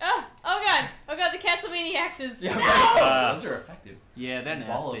 Oh god. Oh god, the Castlevania axes. Yeah, No! right. Those are effective. Yeah, they're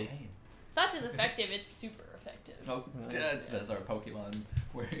Wall of nasty. pain. It's not just effective, it's super effective. Oh, that's our Pokemon.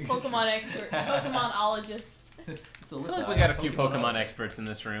 Pokemon expert. Pokemonologist. So I listen, feel like we got a few Pokemon Pokemon out. experts in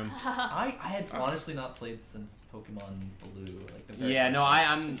this room. I had honestly not played since Pokemon Blue. Like the very Yeah, first no,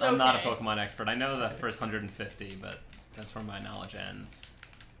 one. It's I'm not a okay. Pokemon expert. I know the first 150, but that's where my knowledge ends.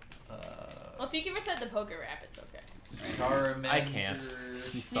 Well, if you give us the poker rap, it's okay. Charmander. I can't. Neither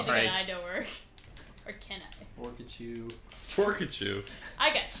Sorry. can I, don't worry. Or can I? Pikachu. Forkachu.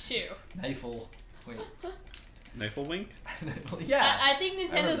 I got shoe. Knifle. Wait. Niflewink? Yeah. I think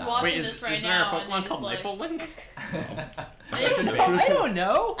Nintendo's that. watching Wait, this right is there now. a and Pokemon they're called just like, Niflewink? I don't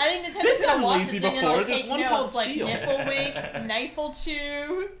know. think Nintendo's This gonna got watch lazy this thing and before. they'll There's take one notes called like Seal. Niflewink,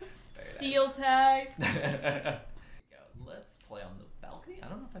 Niflechew, Steel Type. Let's play on the balcony. I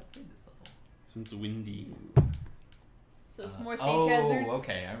don't know if I've played this level. This one's windy. So it's more stage hazards. Oh,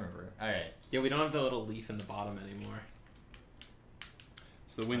 okay, I remember. All right. Yeah, we don't have the little leaf in the bottom anymore.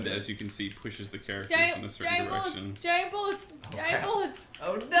 So the wind, as you can see, pushes the characters in a certain Giant direction. bullets, giant bullets, giant crap. bullets,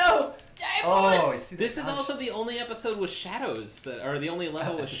 Oh no! giant Oh, I bullets, see This that. is also the only episode with shadows that, or the only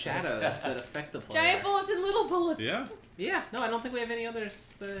level with shadows that affect the player. giant bullets and little bullets. Yeah. Yeah, no, I don't think we have any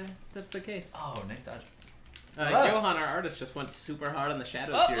others. That's the case. Oh, nice dodge. Uh, Johan, our artist, just went super hard on the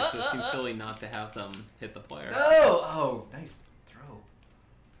shadows Oh, here, so it seems oh. silly not to have them hit the player. No! Oh, nice throw.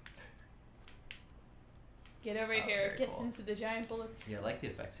 Get over Oh, here. very Gets cool. into the giant bullets. Yeah, I like the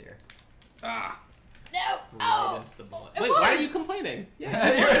effects here. Ah! No. Ow! into the bullet. It Wait, why won! are you complaining? I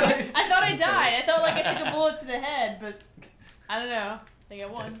thought I died. I felt like I took a bullet to the head, but I don't know. I think I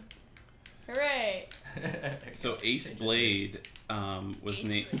won. Hooray! So Ace Blade was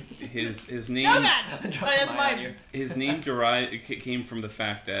named his name. Oh god! Oh, that's mine. His name came from the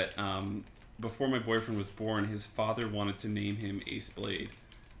fact that before my boyfriend was born, his father wanted to name him Ace Blade.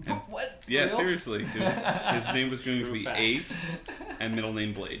 And, what? yeah, Real? seriously. His name was going to True be facts. Ace and middle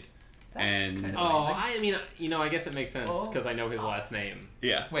name Blade. That's And kind of Oh, amazing. I mean, you know, I guess it makes sense because I know his last name.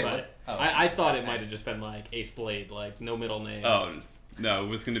 yeah. Wait, But what? Oh. I thought it might have just been like Ace Blade, like no middle name. Oh no, it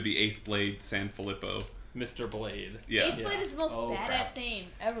was going to be Ace Blade San Filippo. Mr. Blade. Yeah. Ace Blade is the most Oh, badass crap. name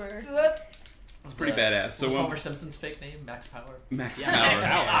ever. It's pretty badass. So was when Homer Simpson's fake name Max Power? Max Yeah, Power.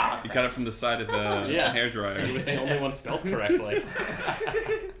 Max Power. You got it from the side of the Yeah. hairdryer. He was the only one spelled correctly.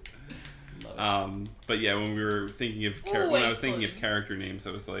 But yeah, when we were thinking of when I was thinking of character names,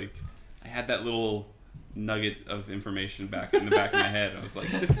 I was like, I had that little nugget of information back in the back of my head. I was like,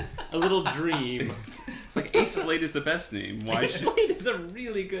 Just a little dream. it's like Ace Blade is the best name. Why Ace should? Blade is a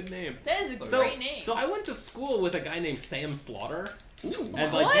really good name. That is a So, great name. so I went to school with a guy named Sam Slaughter. Ooh.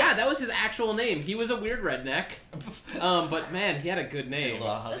 And What? like, yeah, that was his actual name. He was a weird redneck. But man, he had a good name.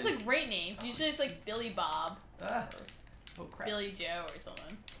 That's a great name. Usually it's like Billy Bob, Ah. Oh crap. Billy Joe, or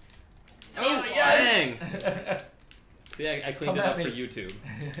something. Oh, Sam yes! Dang. See, I cleaned Come it at up me. for YouTube.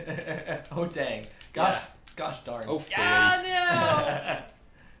 Oh dang. Gosh darn. Oh, for Ah, no!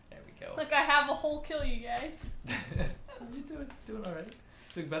 There we go. It's like I have a whole kill, you guys. You doing alright?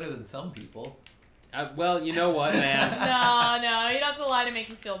 Doing better than some people. Well, you know what, man? No, you don't have to lie to make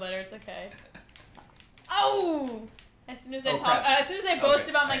me feel better. It's okay. Oh! As soon as I Oh, talk, crap. as soon as I boast Okay,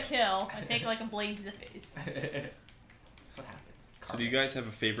 about my alright. kill, I take like a blade to the face. What happens? So do you guys have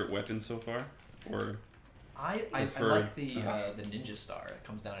a favorite weapon so far, or? I prefer- like the ninja star. It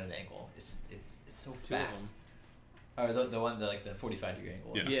comes down at an angle. It's just it's so Two of fast. them. Or the one like the 45-degree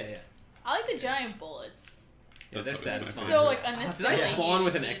angle. Yeah. Yeah. I like the giant bullets. Yeah, they're That's always my satisfying. favorite. So like Did unnecessary. I spawn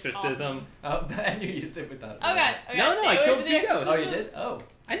with an exorcism? Oh, and you used it without. Oh god. Okay, No, stay I away killed from two the ghosts. Oh, you exorcism. did? Oh.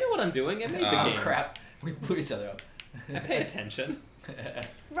 I know what I'm doing. I made the Oh, Oh game. crap! We blew each other up. I pay attention.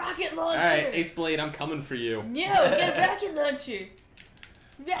 Rocket All launcher. right, Ace Blade, I'm coming for you. No, get a rocket launcher.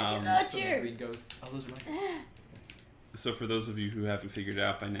 Rocket So the launcher. green ghosts. Oh, those are mine. So for those of you who haven't figured it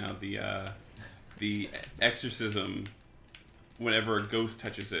out by now, the exorcism, whenever a ghost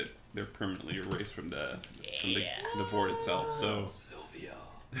touches it, they're permanently erased from the board itself. So Sylvia.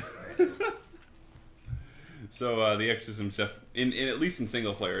 so the exorcism stuff, in at least in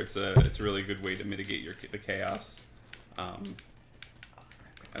single player, it's a really good way to mitigate the chaos,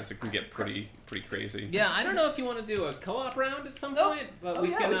 as it can get pretty crazy. Yeah, I don't know if you want to do a co-op round at some Oh. point, but Oh, we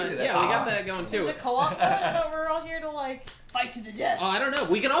yeah, can. we can do that. Yeah, we got that going Is too. it co-op? I thought we were all here to like fight to the death. Oh, I don't know.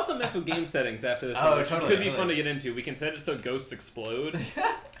 We can also mess with game settings after this. Oh, one, which totally, could be totally. fun to get into. We can set it so ghosts explode,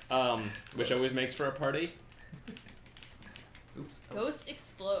 which always makes for a party. Oops. Oh. Ghosts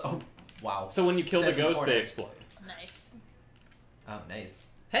explode. Oh, wow. So when you kill the Dead in the ghost, corner. they explode. Nice. Oh, nice.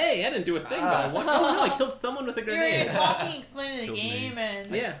 Hey, I didn't do a thing, but I won. Oh no, I killed someone with a You're grenade. talking, explaining the Killed me. game,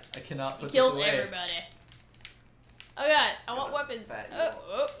 and Yeah. I cannot you put killed this away. everybody. Oh god, I want weapons. Fat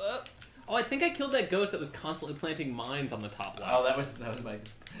Oh. Oh, I think I killed that ghost that was constantly planting mines on the top left. Oh, that was my.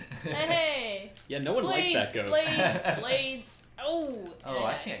 Hey. Yeah, no one Blades, liked that ghost. blades. Oh. Oh,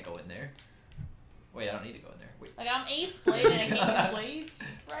 I can't go in there. Wait, I don't need to go in there. Wait. Like I'm Ace Blade and I can't use blades,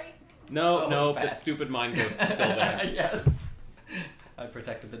 right? No, Oh, no, bad. the stupid mine ghost is still there. Yes. I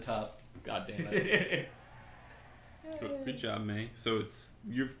protected the top. God damn it. Good job, May. So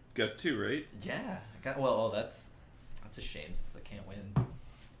you've got 2, right? Yeah. I got. Well, that's a shame since I can't win.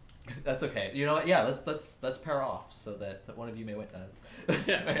 That's okay. You know what? Yeah, let's pair off so that one of you may win. That's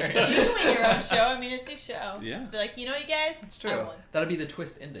fair. Yeah, you can win your own show. I mean, it's your show. Yeah. Just be like, you know what, you guys? It's I true. won. That'll be the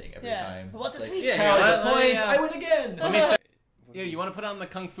twist ending every Yeah. time. What's It's this like, week's Yeah, tally yeah, the let me, points. uh, I win again. Let me say, here, you want to put on the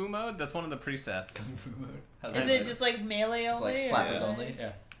Kung Fu mode? That's one of the presets. How's Is that? it just like melee It's only? like or- slappers only?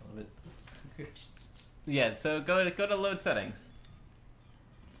 Yeah. A little bit. Yeah, so go to load settings.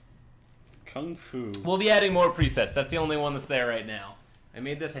 Kung Fu. We'll be adding more presets. That's the only one that's there right now. I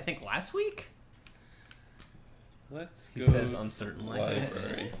made this, I think, last week? Let's He go. says to uncertainly.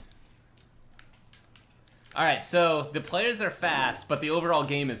 Library. Alright, so the players are fast, but the overall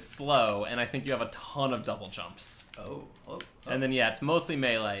game is slow, and I think you have a ton of double jumps. Oh. And then, yeah, it's mostly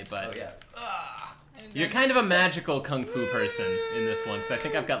melee, but Oh yeah. Ah. you're kind of a magical Kung Fu person in this one, because I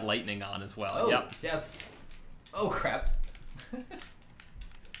think I've got lightning on as well. Oh. Yep. Yes. Oh crap. Oh,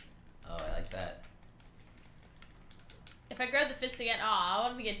 I like that. If I grab the fist again, I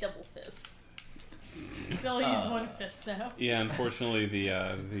want to get double fists. I'll use one fist now. Yeah, unfortunately,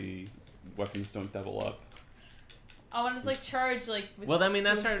 the weapons don't double up. I want to just like charge like. With Well, I mean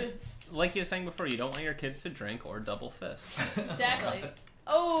that's both our, fists. like you were saying before. You don't want your kids to drink or double fist. Exactly.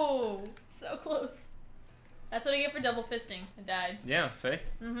 Oh, so close. That's what I get for double fisting. I died. Yeah. See.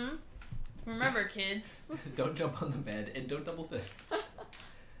 Mm-hmm. Remember, kids. Don't jump on the bed and don't double fist.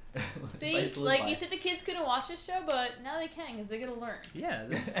 See, Advice to live like by. you said, the kids couldn't watch this show, but now they can because they're gonna learn. Yeah.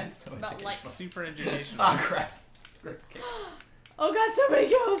 This That's so About life. educational. super educational. Oh crap. Okay. Oh god, so many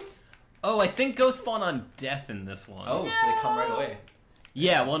ghosts. Oh, I think ghosts spawn on death in this one. Oh, so they come right away.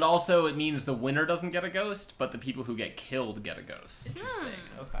 Yeah, well, and also it means the winner doesn't get a ghost, but the people who get killed get a ghost. Interesting.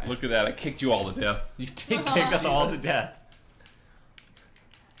 Okay. Look at that! I kicked you all to death. You did kick us all to death.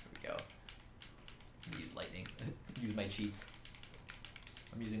 Here we go. Use lightning. Use my cheats.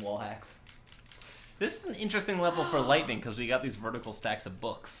 I'm using wall hacks. This is an interesting level for lightning because we got these vertical stacks of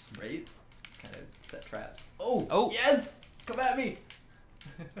books. Right? Kind of set traps. Oh! Oh. Yes! Come at me!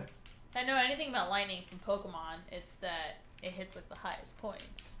 If I know anything about lightning from Pokemon, it's that it hits like the highest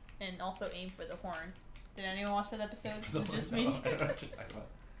points, and also aim for the horn. Did anyone watch that episode? Is it just me? No, I don't know what you're talking about.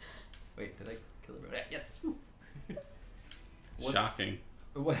 Wait, did I kill everybody? Yes! What's- Shocking.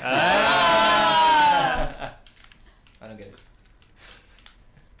 What? Ah! I don't get it.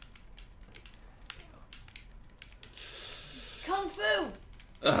 Kung Fu!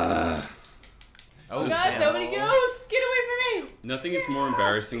 Oh, God, damn. so many ghosts! Get away from me! Nothing is more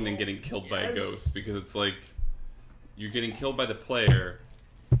embarrassing than getting killed by a Yes. ghost because it's like you're getting killed by the player,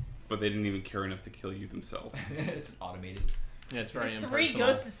 but they didn't even care enough to kill you themselves. It's automated. Yeah, it's very Three impersonal.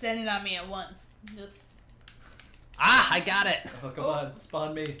 ghosts descended on me at once. Just Ah, I got it. Oh, come Oh. on,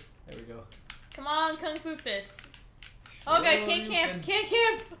 spawn me. There we go. come on, Kung Fu fist. Oh god, Sure can't you camp! can. Can't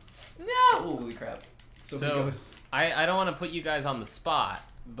camp! No! Holy crap. So many So, ghosts. I don't want to put you guys on the spot,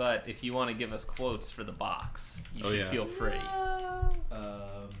 but if you want to give us quotes for the box, you Oh, should yeah. feel free.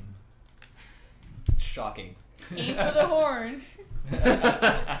 No. Shocking. Aim for the horn.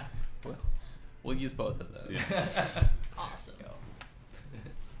 We'll use both of those. Awesome. Go.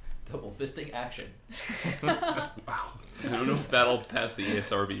 Double fisting action. Wow. I don't know if that'll pass the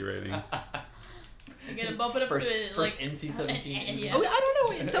ESRB ratings. You're gonna bump it up First- to it first like NC-17 and Yes. Oh, I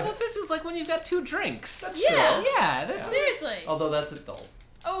don't know. Double fist is like when you've got 2 drinks. That's Yeah. true. Yeah, this Yeah. is. Seriously. Although that's adult.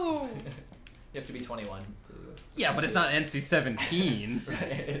 Oh. You have to be 21 to... Yeah, but it's not NC-17.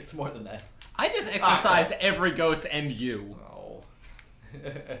 It's more than that. I just exercised every ghost and you. Oh.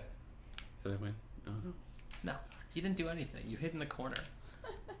 Did I win? Oh no. No, you didn't do anything. You hid in the corner.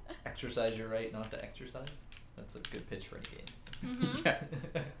 Exercise your right not to exercise. That's a good pitch for any game. Mhm. Yeah.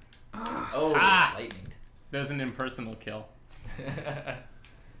 Oh, Ah. lightning. There's an impersonal kill.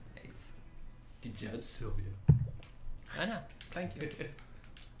 Nice. Good job, Sylvia. I know. Thank you.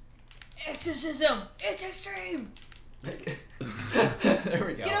 Exorcism! It's extreme! There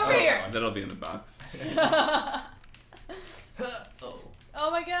we go. Get over here! That'll be in the box. Oh.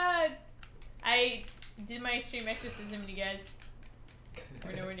 Oh my god! I did my extreme exorcism, you guys.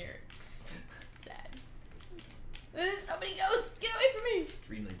 We're nowhere near it. Sad. There's so many ghosts! Get away from me!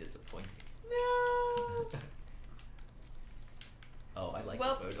 Extremely disappointing. No! Oh, I like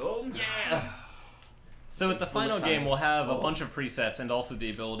Well- this mode. Oh, yeah! So at the Full of final time. game, we'll have a Oh. bunch of presets and also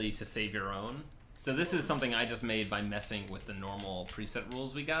the ability to save your own. So this is something I just made by messing with the normal preset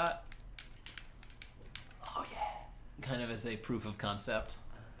rules we got, Oh, yeah. kind of as a proof of concept.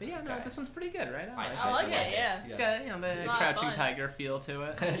 But yeah, no, Okay. this one's pretty good, right? I like it, yeah. It's got, you know, the A lot of Crouching fun. Tiger feel to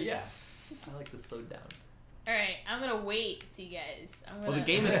it. Yeah. I like the slowed down. Alright, I'm gonna wait to you guys. I'm gonna, Well, the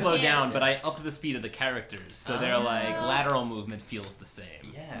game is slowed down, but I upped the speed of the characters, so their like Ah. lateral movement feels the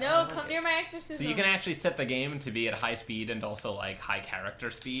same. Yeah. I No, like come it. near my exorcism. So you can actually set the game to be at high speed and also like high character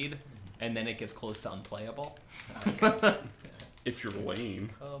speed, and then it gets close to unplayable. If you're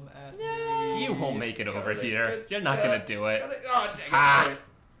lame. Come at No. me. You won't make it over Got here. Good You're not job. gonna do it. Got Oh, dang it. Ah. Sorry.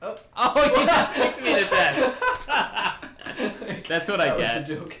 Oh. Oh, you just kicked me to death. That's what I That get. was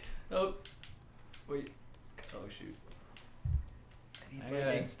the joke. Oh. Wait. Oh, shoot. I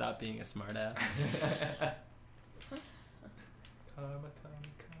gotta stop being a smartass. Karma.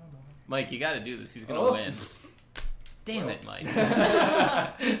 Mike, you gotta do this. He's gonna Oh. win. Damn it, Mike.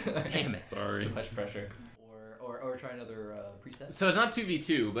 Damn it. Sorry. Too much pressure. Or try another preset. So it's not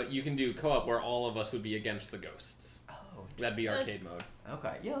 2v2, but you can do co-op where all of us would be against the ghosts. Oh. That'd be Yes. arcade mode.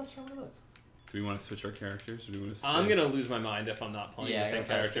 Okay. Yeah, let's try one of those. Do we want to switch our characters, or do we want to? I'm gonna lose my mind if I'm not playing Yeah, the same I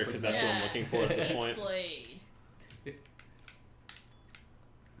gotta character stick because with that's what I'm looking for at this Ace point. Blade.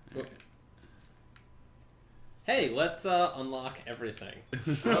 Hey, let's unlock everything.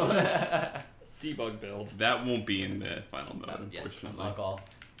 Debug build. That won't be in the final mode, Yes, unfortunately. unlock all.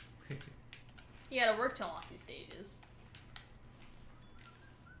 You gotta work to unlock these stages.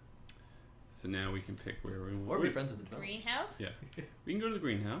 So now we can pick where we want. Or be friends with the developer. Greenhouse? Yeah. We can go to the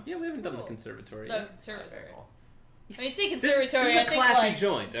greenhouse. Yeah, we haven't done the Cool. conservatory The yet. conservatory. Cool. When you say This conservatory, is a I think classy like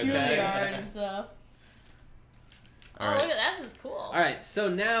joint, okay? Juilliard and stuff. All Oh, right. look at that. This is cool. Alright, so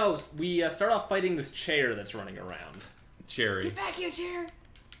now we start off fighting this chair that's running around. Cherry. Get back here, chair.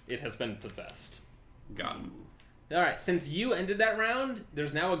 It has been possessed. Got him. Alright, since you ended that round,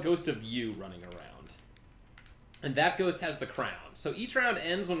 there's now a ghost of you running around. And that ghost has the crown. So each round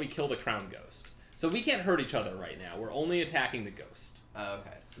ends when we kill the crown ghost. So we can't hurt each other right now. We're only attacking the ghost. Oh,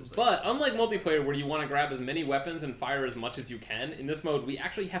 okay. So it's like, But unlike multiplayer where you want to grab as many weapons and fire as much as you can, in this mode we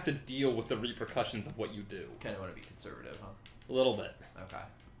actually have to deal with the repercussions of what you do. kind of want to be conservative, huh? A little bit. Okay.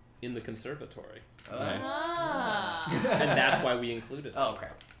 In the conservatory. Oh. Nice. Ah. And that's why we included it. Oh, okay.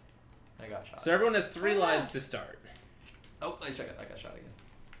 I got shot. So everyone has 3 Oh, yeah. lives to start. Oh, I got shot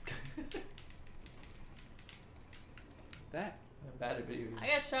again. That. I'm bad at video games. I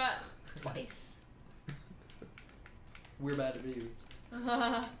got shot twice. We're bad at video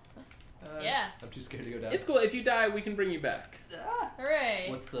games. Yeah. I'm too scared to go down. It's cool. If you die, we can bring you back. Ah! Hooray.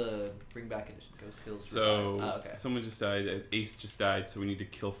 What's the bring back edition? Ghost kills. So revive. Oh, okay. someone just died. Ace just died. So we need to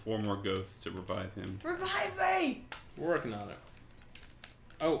kill 4 more ghosts to revive him. Revive me! We're working on it.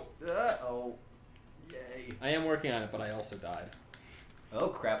 Oh, Oh. Yay. I am working on it, but I also died. Oh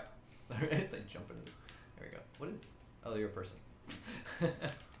crap. It's like jumping. There we go. What is? Oh, you're a person.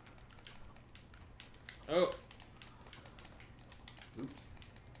 Oh. Oops.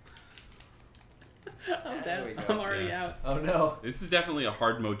 I'm There we dead. go. I'm already Yeah. out. Oh no. This is definitely a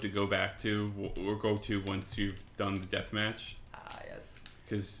hard mode to go back to or go to once you've done the deathmatch. Ah yes.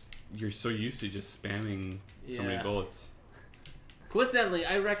 Because you're so used to just spamming so many Yeah. bullets. Coincidentally,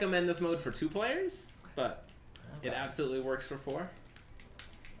 I recommend this mode for 2 players, but it Okay. absolutely works for 4.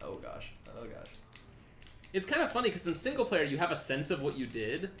 Oh gosh. Oh gosh. It's kind of funny because in single player you have a sense of what you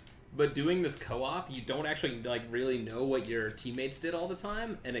did, but doing this co-op you don't actually like really know what your teammates did all the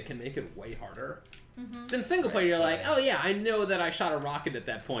time, and it can make it way harder. Mm-hmm. So in single player you're Right. like, oh yeah, I know that I shot a rocket at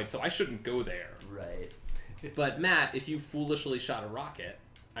that point, so I shouldn't go there. Right. But Matt, if you foolishly shot a rocket,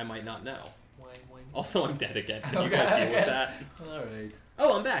 I might not know. Wine, wine. Also, I'm dead again. Can you Okay, guys deal okay. with that? All right.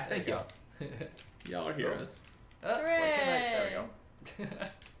 Oh, I'm back. Thank There you. you go. Y'all are heroes. Wait, can I? There we go. Cool.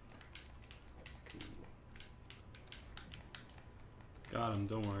 Got him.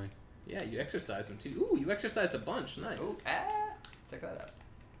 Don't worry. Yeah, you exercised them too. Ooh, you exercised a bunch. Oh, Nice. check that out.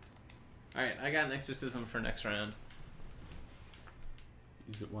 All right, I got an exorcism for next round.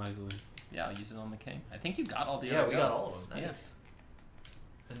 Use it wisely. Yeah, I'll use it on the king. I think you got all the Yeah, other we got all of ghosts. them. Nice. Yes.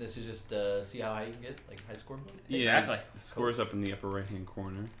 And this is just see how high you can get, like high score mode. Exactly. Yeah, the score's up in the upper right-hand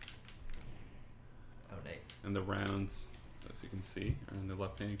corner, Oh, nice. and the rounds, as you can see, are in the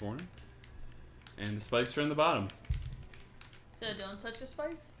left-hand corner, and the spikes are in the bottom. So don't touch the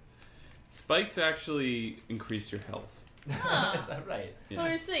spikes? Spikes actually increase your health. Huh. Is that right?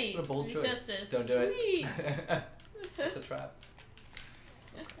 Let me see. What a bold Let me choice. test this. Don't do it. Sweet. It's a trap.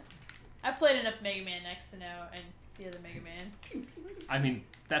 I've played enough Mega Man X to know, and the other Mega Man. I mean,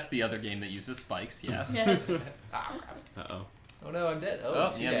 that's the other game that uses spikes. Yes. Yes. Ah, crap. Uh-oh. Oh no, I'm dead. Oh,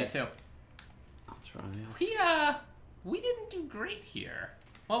 Oh, two yeah, deaths. me too. I'll try. We didn't do great here.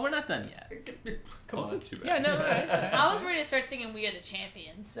 Well, we're not done yet. Come Oh, on. not too bad. Yeah, no, alright. I was ready to start singing "We Are the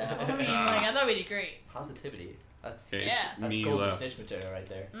Champions," so I mean, like, I thought we did great. Positivity. That's Okay, Yeah. it's that's me golden left. snitch material right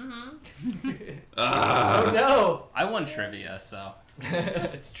there. Mm-hmm. Ah! Oh no! I won trivia, so.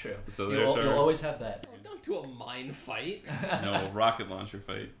 It's true. So you'll, there's our- you'll always have that. Oh, don't do a mine fight. No, rocket launcher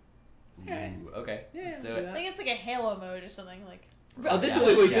fight. Alright. Ooh, okay. Yeah, Let's do do it. I think it's like a Halo mode or something. Like, Oh, this Yeah,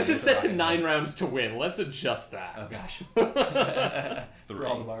 wait, yeah, this is it's a set to rocket 9 launcher. rounds to win. Let's adjust that. Oh gosh. Three. For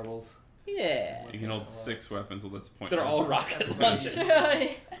all the marbles. Yeah. You can hold 6 weapons. Well, that's pointless. They're all rocket launchers.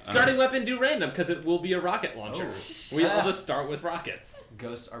 really? Starting weapon do random because it will be a rocket launcher. Oh. We all just start with rockets.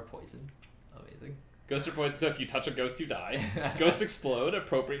 Ghosts are poison. Amazing. Ghosts are poison, so if you touch a ghost, you die. Ghosts explode,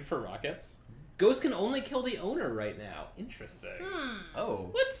 appropriate for rockets. Ghosts can only kill the owner right now. Interesting. Hmm.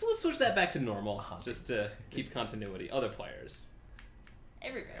 Oh. Let's switch that back to normal, Uh-huh. just to keep continuity. Other players.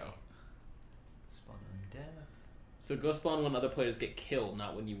 Everybody. Spawn on death. So ghost spawn when other players get killed,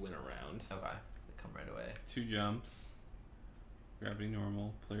 not when you win a round. Okay. They come right away. 2 jumps. Gravity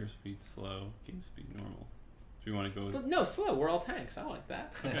normal. Player speed slow. Game speed normal. Do we want to go with... No, slow. We're all tanks. I like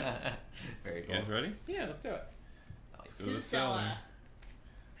that. Very You cool. guys ready? Yeah, let's do it. Nice. To the cellar.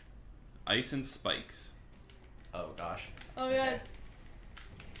 Ice and spikes. Oh gosh. Oh god.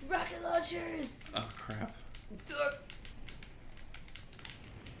 Rocket launchers! Oh, crap.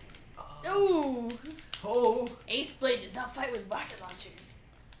 Ooh! Oh. Ace Blade does not fight with rocket launchers.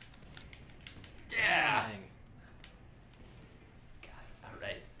 Yeah. Dang. God. All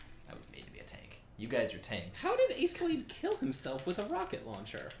right. I was made to be a tank. You guys are tanked. How did Aceblade kill himself with a rocket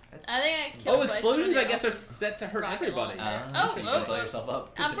launcher? I think I killed. Oh, explosions! I guess are are set to hurt rocket everybody. launcher. So you blow yourself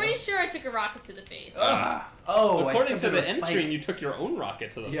up. Good I'm to pretty know. sure I took a rocket to the face. Oh, According I to the jumped into a end spike. screen, you took your own rocket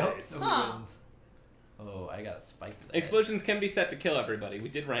to the Yep. face. Huh. Wins. Oh, I got spiked. To the Explosions can be set to kill everybody. We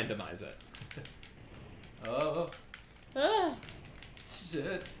did randomize it. head. Oh. Ah.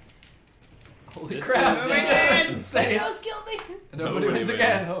 Shit. Holy This crap. is, Oh my God, that's insane. Ghost killed me. Nobody wins wins.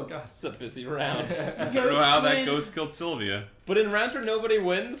 again. Oh, God. It's a busy round. I don't know how that ghost killed Sylvia. But in rounds where nobody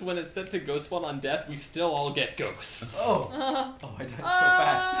wins, when it's set to ghost spawn on death, we still all get ghosts. Oh. Oh, I died so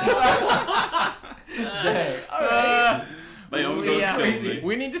fast. Dang. Alright. My own This is ghost yeah, killed crazy. me.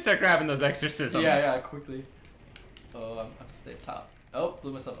 We need to start grabbing those exorcisms. Yeah, quickly. Oh, I'm stay up top. Oh,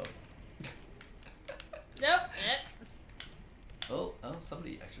 blew myself up. Nope. Oh,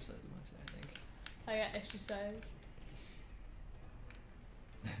 somebody exercised once, I think. I got exercise.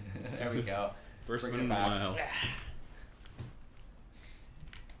 There we go. First Bring one it in a back. while.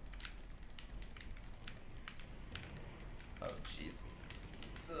 Oh, jeez.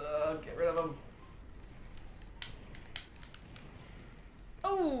 Get rid of him.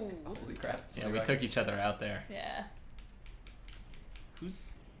 Oh. Holy crap. Yeah, we took each other out there. Yeah.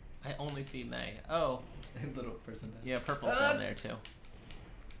 Who's... I only see May. Oh. Little person. Yeah, purple's down there too.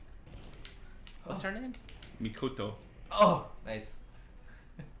 What's her name? Mikoto. Oh, nice.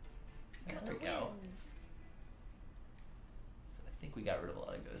 There Got the we go. wins. So I think we got rid of a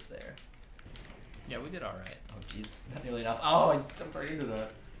lot of ghosts there. Yeah, we did alright. Oh, jeez. Not nearly enough. Oh, I jumped right into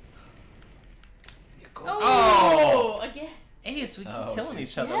that. Oh! Again. Ace, we keep Oh, killing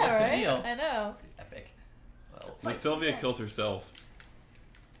geez. each other. Yeah, What's right? the deal? I know. Epic. Well, Well, Sylvia killed herself.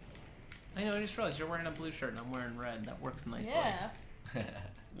 I know, I just realized you're wearing a blue shirt and I'm wearing red. That works nicely. Yeah.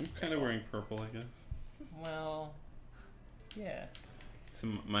 I'm kind of wearing purple, I guess. Well, yeah. So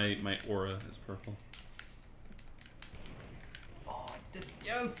my aura is purple. Oh, I did.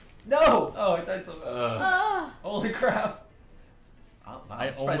 Yes! No! Oh, I died so Ah. Holy crap. Oh, wow, I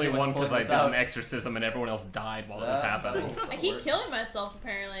I'm surprised only you went won because pulling I this did out. an exorcism and everyone else died while it was happening. I keep killing myself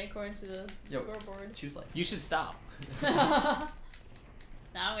apparently, according to the Yo. scoreboard. Choose life. You should stop.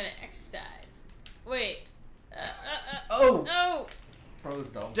 Now I'm gonna exercise. Wait. Oh! No! Pros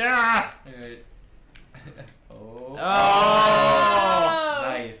dumb. Ah! Alright. Oh. Oh!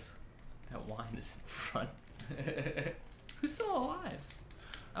 Nice. That wine is in front. Who's still alive?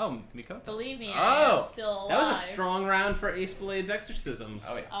 Oh, Mikoto. Believe me, I'm Oh! still alive. That was a strong round for Ace Blade's exorcisms.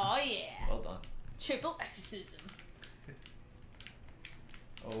 Oh, yeah. Oh yeah. Well done. Triple exorcism.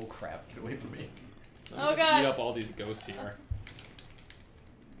 Oh crap, get away from me. Let me Oh, just God. eat up all these ghosts here.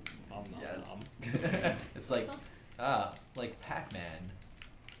 Nom, nom, nom. Yes. It's like Pac-Man.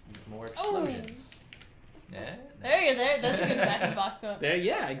 More explosions. Yeah? There you go. There. That's a good back in box quote. There,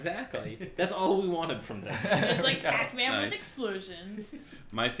 yeah, exactly. That's all we wanted from this. It's like Pac-Man with Nice. explosions.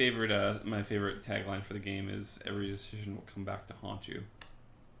 My favorite tagline for the game is "Every decision will come back to haunt you."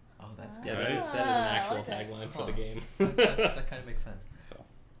 Oh, that's Yeah, good. that is an I actual like that. tagline for Huh. the game. that kind of makes sense. So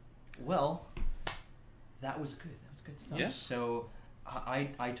Well, that was good. That was good stuff. Yeah. So, I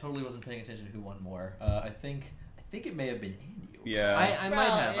totally wasn't paying attention to who won more. I think it may have been Andy. yeah, I might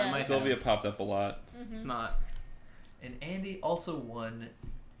Well, have. yeah. I might Sylvia have. popped up a lot. It's Mhm. not. And Andy also won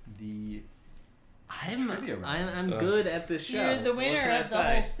the. I'm Trivia round. I'm Ugh. good at this show. You're the What winner can I of the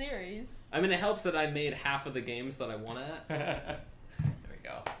say? whole series. I mean, it helps that I made half of the games that I won at. There we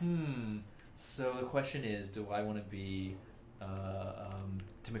go. So the question is, do I want to be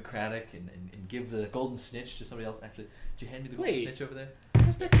democratic and give the golden snitch to somebody else? Actually, did you hand me the golden Wait. snitch over there?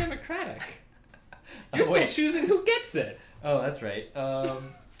 How's that democratic? You're still wait. choosing who gets it. Oh, that's right.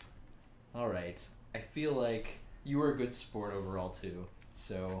 All right. I feel like you were a good sport overall too.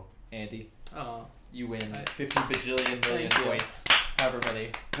 So, Andy, Oh, you win I- 50 bajillion million Thank you. points. However many.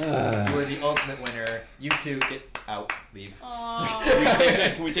 You are the ultimate winner. You two get out. Leave. Aww.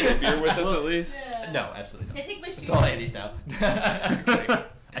 Can we take a beer with us at least? Yeah. No, absolutely Can I not. take my shoes? It's all Andy's now. I'm kidding.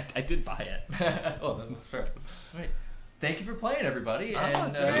 I did buy it. Oh, that's fair. All right. Thank you for playing, everybody. Oh,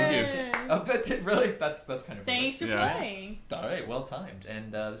 And thank you. Yay. oh, but really, that's kind of Thanks for Yeah. playing. All right, well timed.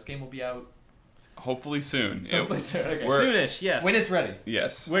 And this game will be out Hopefully soon. someplace soon. Okay. We're- Soonish, yes. When it's ready.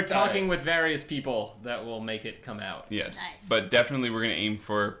 Yes. We're talking with various people that will make it come out. Yes. Nice. But definitely we're going to aim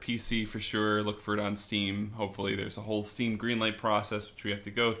for PC for sure. Look for it on Steam. Hopefully there's a whole Steam greenlight process which we have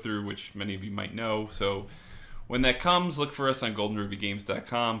to go through, which many of you might know. So when that comes, look for us on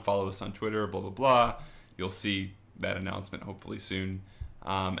goldenrubygames.com. Follow us on Twitter, blah, blah, blah. You'll see that announcement hopefully soon.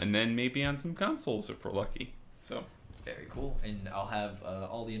 And then maybe on some consoles if we're lucky. So Very cool. And I'll have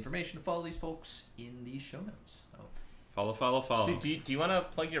all the information to follow these folks in the show notes. So Follow. See, do you want to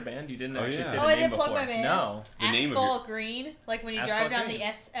plug your band? You didn't Oh, actually yeah. say Oh, the I name did plug before. my band. No. The name of Asphalt Green. Like when you Asphalt drive down Green. the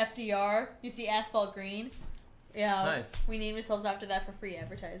FDR, you see Asphalt Green. Yeah. Nice. We named ourselves after that for free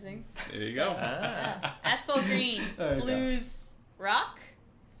advertising. There you So, go. Yeah. Asphalt Green. There you go. Blues. Rock.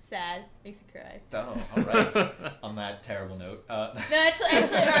 Sad. Makes you cry. Oh, all right. On that terrible note. No,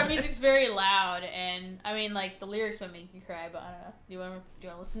 actually, our music's very loud, and I mean, like the lyrics might make you cry, but I don't know. Do you want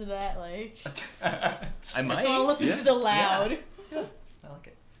to listen to that? Like, I I might. just want to listen Yeah. to the loud. Yeah, I like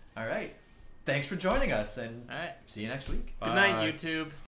it. All right. Thanks for joining us, and All right. see you next week. Good night, YouTube.